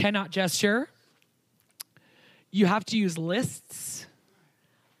 Julie. You cannot gesture. You have to use lists.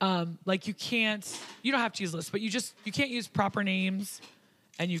 Like you don't have to use lists, but you can't use proper names,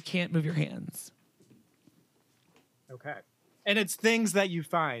 and you can't move your hands. Okay. And it's things that you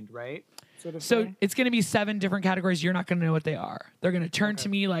find, right? Sort of So thing? it's going to be 7 different categories. You're not going to know what they are. They're going to turn to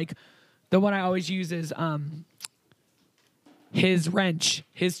me like the one I always use is his wrench,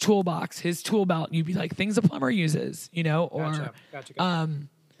 his toolbox, his tool belt. And you'd be like, things a plumber uses, or Gotcha.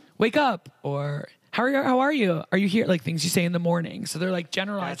 wake up, or how are you? Are you here? Like things you say in the morning. So they're like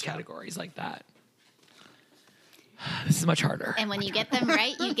generalized categories like that. This is much harder. And when you get them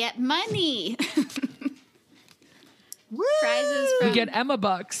right, you get money. Woo! Prizes from... We get Emma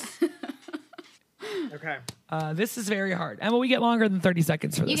bucks. Okay. This is very hard. Emma, we get longer than 30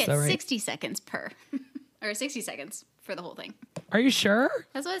 seconds for You this, get though, right? 60 seconds per. Or 60 seconds for the whole thing. Are you sure?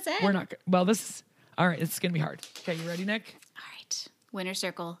 That's what it said. We're not good. Well, all right, it's going to be hard. Okay, you ready, Nick? All right. Winner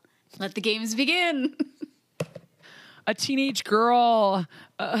circle. Let the games begin. A teenage girl.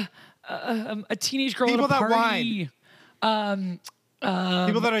 A teenage girl People at a that party.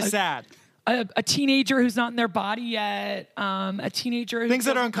 People that are sad. A teenager who's not in their body yet. A teenager who Things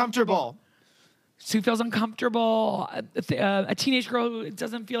that feels are uncomfortable. Who feels uncomfortable. A teenage girl who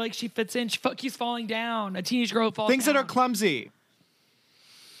doesn't feel like she fits in. She keeps falling down. A teenage girl who falls Things down. that are clumsy.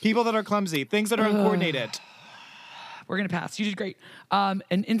 People that are clumsy. Things that are uncoordinated. We're going to pass. You did great. An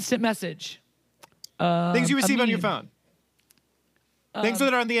instant message. Things you receive on your meme. phone. Things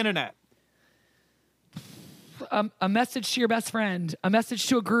that are on the internet. A message to your best friend. A message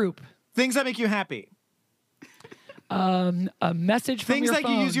to a group. Things that make you happy. A message from Things your that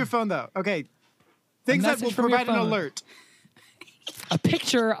phone. you use your phone, though. Okay. Things that will message from your provide an phone. alert. A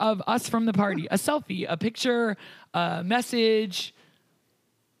picture of us from the party. A selfie. A picture. A message.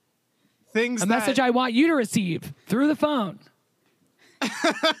 Things A that... message I want you to receive through the phone.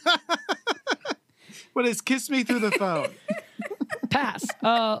 What is kiss me through the phone? Pass.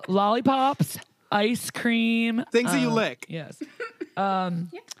 Lollipops. Ice cream. Things that you lick. Yes.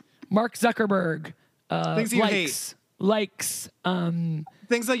 Mark Zuckerberg. Things that you likes. Likes.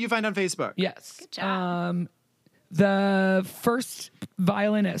 Things that you find on Facebook. Yes. Good job. The first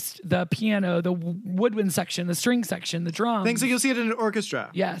violinist, the piano, the woodwind section, the string section, the drums. Things that you'll see it in an orchestra.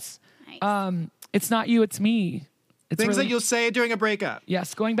 Yes. Nice. It's not you, it's me. It's Things really- that you'll say during a breakup.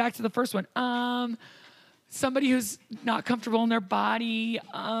 Yes, going back to the first one. Somebody who's not comfortable in their body.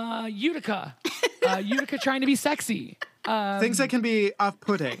 Utica. Utica trying to be sexy. Things that can be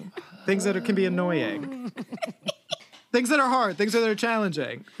off-putting. Things that can be annoying. Things that are hard. Things that are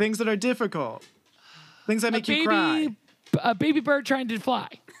challenging. Things that are difficult. Things that make you cry. A baby bird trying to fly.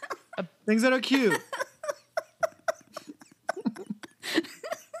 Things that are cute.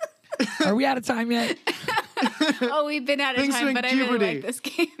 Are we out of time yet? Oh, we've been out of Things time, during but I really puberty. like this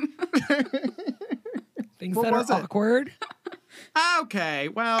game. Things What that was are it? awkward. Okay,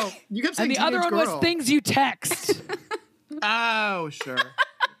 well, you kept saying And the other teenage one girl. was things you text. Oh, sure.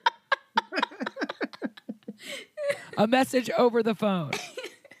 A message over the phone.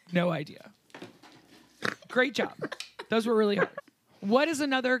 No idea. Great job. Those were really hard. What is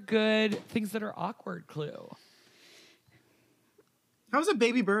another good things that are awkward clue? How's a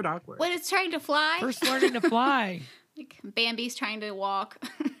baby bird awkward? When it's trying to fly. First learning to fly. Like Bambi's trying to walk.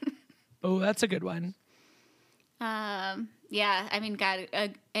 Oh, that's a good one. Yeah, I mean, God,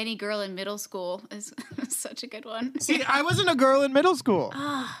 any girl in middle school is such a good one. See, I wasn't a girl in middle school.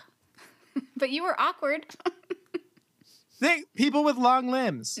 But you were awkward. People with long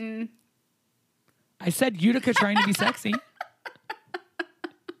limbs. I said Utica trying to be sexy.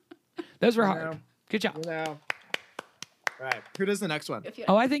 Those were hard. Good job. All right. Who does the next one?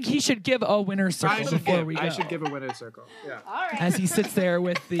 Oh, I think he should give a winner's circle before we go. I should give a winner's circle. Yeah. All right. As he sits there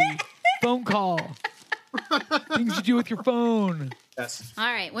with the phone call. Things you do with your phone. Yes. All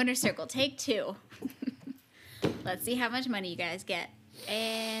right. Winner's circle. Take 2. Let's see how much money you guys get.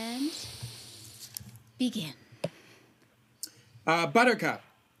 And begin. Buttercup,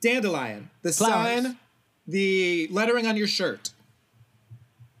 dandelion, the Flowers. sun, the lettering on your shirt.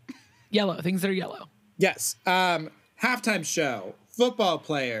 Yellow. Things that are yellow. Yes. Halftime show, football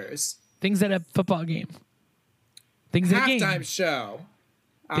players. Things at a football game. Things at a game. Halftime show.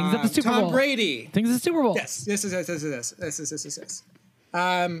 Things at the Super Bowl. Tom Brady. Things at the Super Bowl. Yes. Yes.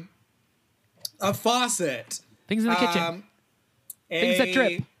 A faucet. Things in the kitchen. Things that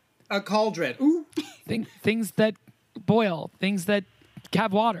drip. A cauldron. Ooh. Things that boil. Things that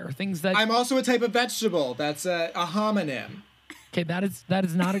have water. Things that. I'm also a type of vegetable. That's a homonym. Okay, that is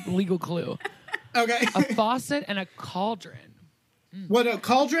not a legal clue. Okay. A faucet and a cauldron. Well, no,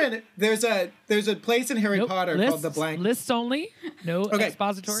 cauldron. There's a place in Harry Potter called the blank. Lists only. No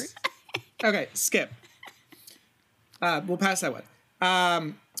expository. Okay, skip. We'll pass that one.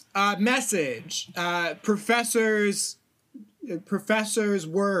 Message. Professor's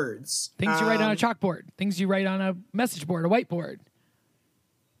words. Things you write on a chalkboard. Things you write on a message board, a whiteboard.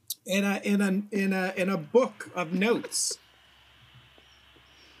 In a book of notes.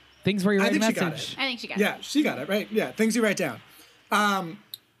 Things where you write a I think message. I think she got it. Yeah, she got it, right? Yeah, things you write down.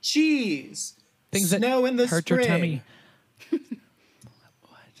 Cheese. Things Snow that in the hurt spring. your tummy.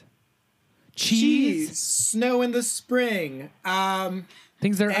 What? Cheese. Snow in the spring.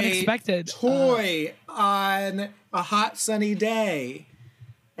 Things that are unexpected. Toy on a hot sunny day.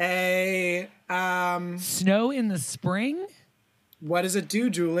 Snow in the spring? What does it do,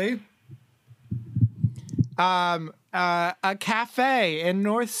 Julie? A cafe in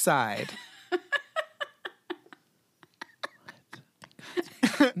Northside.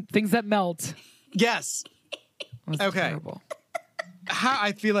 Things that melt. Yes. That's Okay. terrible.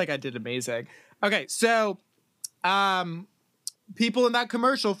 I feel like I did amazing. Okay, so people in that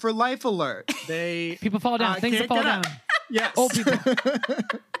commercial for Life Alert, People fall down. Things that can't fall get up. down. Yes. Old people.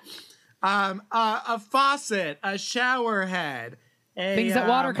 A faucet, a shower head. Things that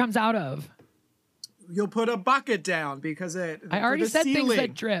water comes out of. You'll put a bucket down because it. I already said ceiling. things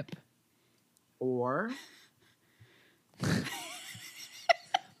that drip. Or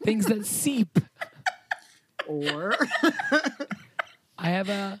Things that seep. or I have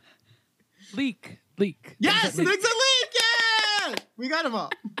a leak. yes, Things that leak. things that leak. Yeah, we got them all.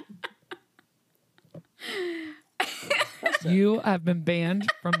 You have been banned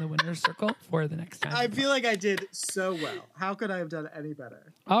from the winner's circle for the next time. I feel like I did so well. How could I have done any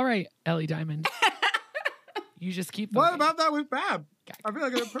better? All right, Ellie Diamond. You just keep What voting. about that with Bab? I feel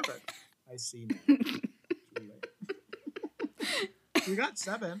like it was perfect. I see now. We got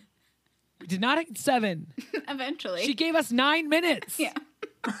 7. We did not get 7. Eventually. She gave us 9 minutes. Yeah.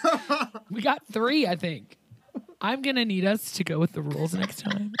 We got 3, I think. I'm going to need us to go with the rules next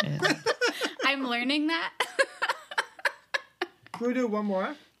time. And I'm learning that. Can we do one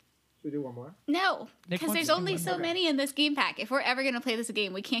more? No, Nick because wants there's to do only one. so many in this game pack. If we're ever going to play this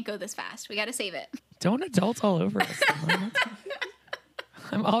game, we can't go this fast. We got to save it. don't adult all over us.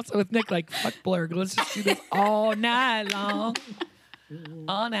 I'm also with Nick like, fuck Blurg. Let's just do this all night long.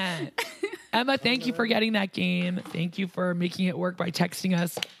 All night. Emma, thank you for getting that game. Thank you for making it work by texting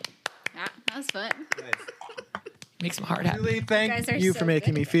us. Yeah, that was fun. Makes my heart happy. Really, You thank guys are you so for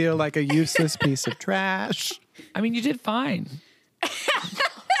making good. me feel like a useless piece of trash. I mean, you did fine.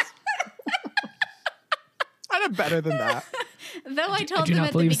 I did better than that. Though I told do them not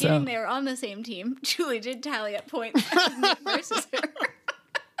at the believe beginning so. they were on the same team, Julie did tally up points versus her.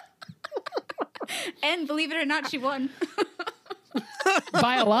 And believe it or not, she won.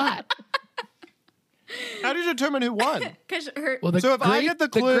 By a lot. How do you determine who won? Because her. Well, the So if I great, get the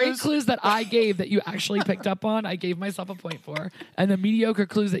great clues- clues that I gave that you actually picked up on, I gave myself a point for. And the mediocre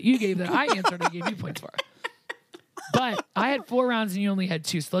clues that you gave that I answered, I gave you points for. But I had 4 rounds and you only had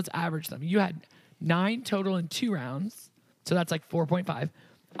 2, so let's average them. You had 9 total in 2 rounds, so that's like 4.5.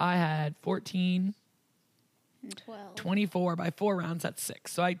 I had 14, 12. 24 by 4 rounds, that's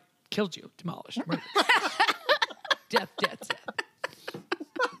 6. So I killed you, demolished, murdered. Death.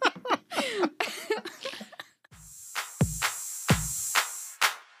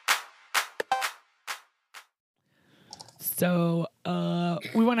 So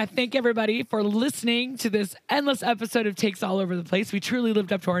we want to thank everybody for listening to this endless episode of Takes All Over the Place. We truly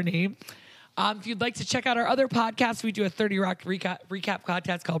lived up to our name. If you'd like to check out our other podcasts, we do a 30 Rock recap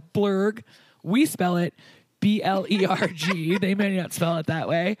podcast called Blurg. We spell it BLERG. They may not spell it that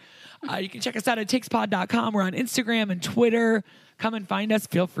way. You can check us out at takespod.com. We're on Instagram and Twitter. Come and find us.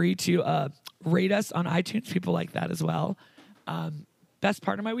 Feel free to rate us on iTunes. People like that as well. Best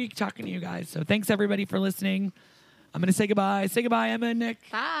part of my week talking to you guys. So thanks everybody for listening. I'm going to say goodbye. Say goodbye, Emma and Nick.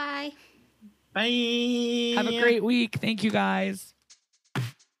 Bye. Bye. Have a great week. Thank you guys.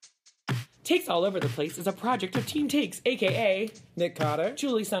 Takes All Over the Place is a project of Team Takes, a.k.a. Nick Cotter,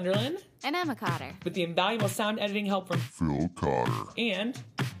 Julie Sunderland, and Emma Cotter, with the invaluable sound editing help from Phil Cotter and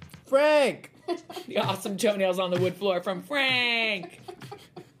Frank. The awesome toenails on the wood floor from Frank.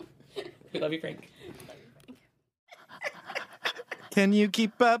 We love you, Frank. Can you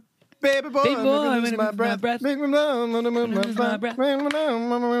keep up, baby boy? Baby boy, I'm gonna lose my breath. Make me lose my breath. Make me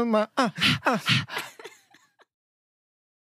lose my breath.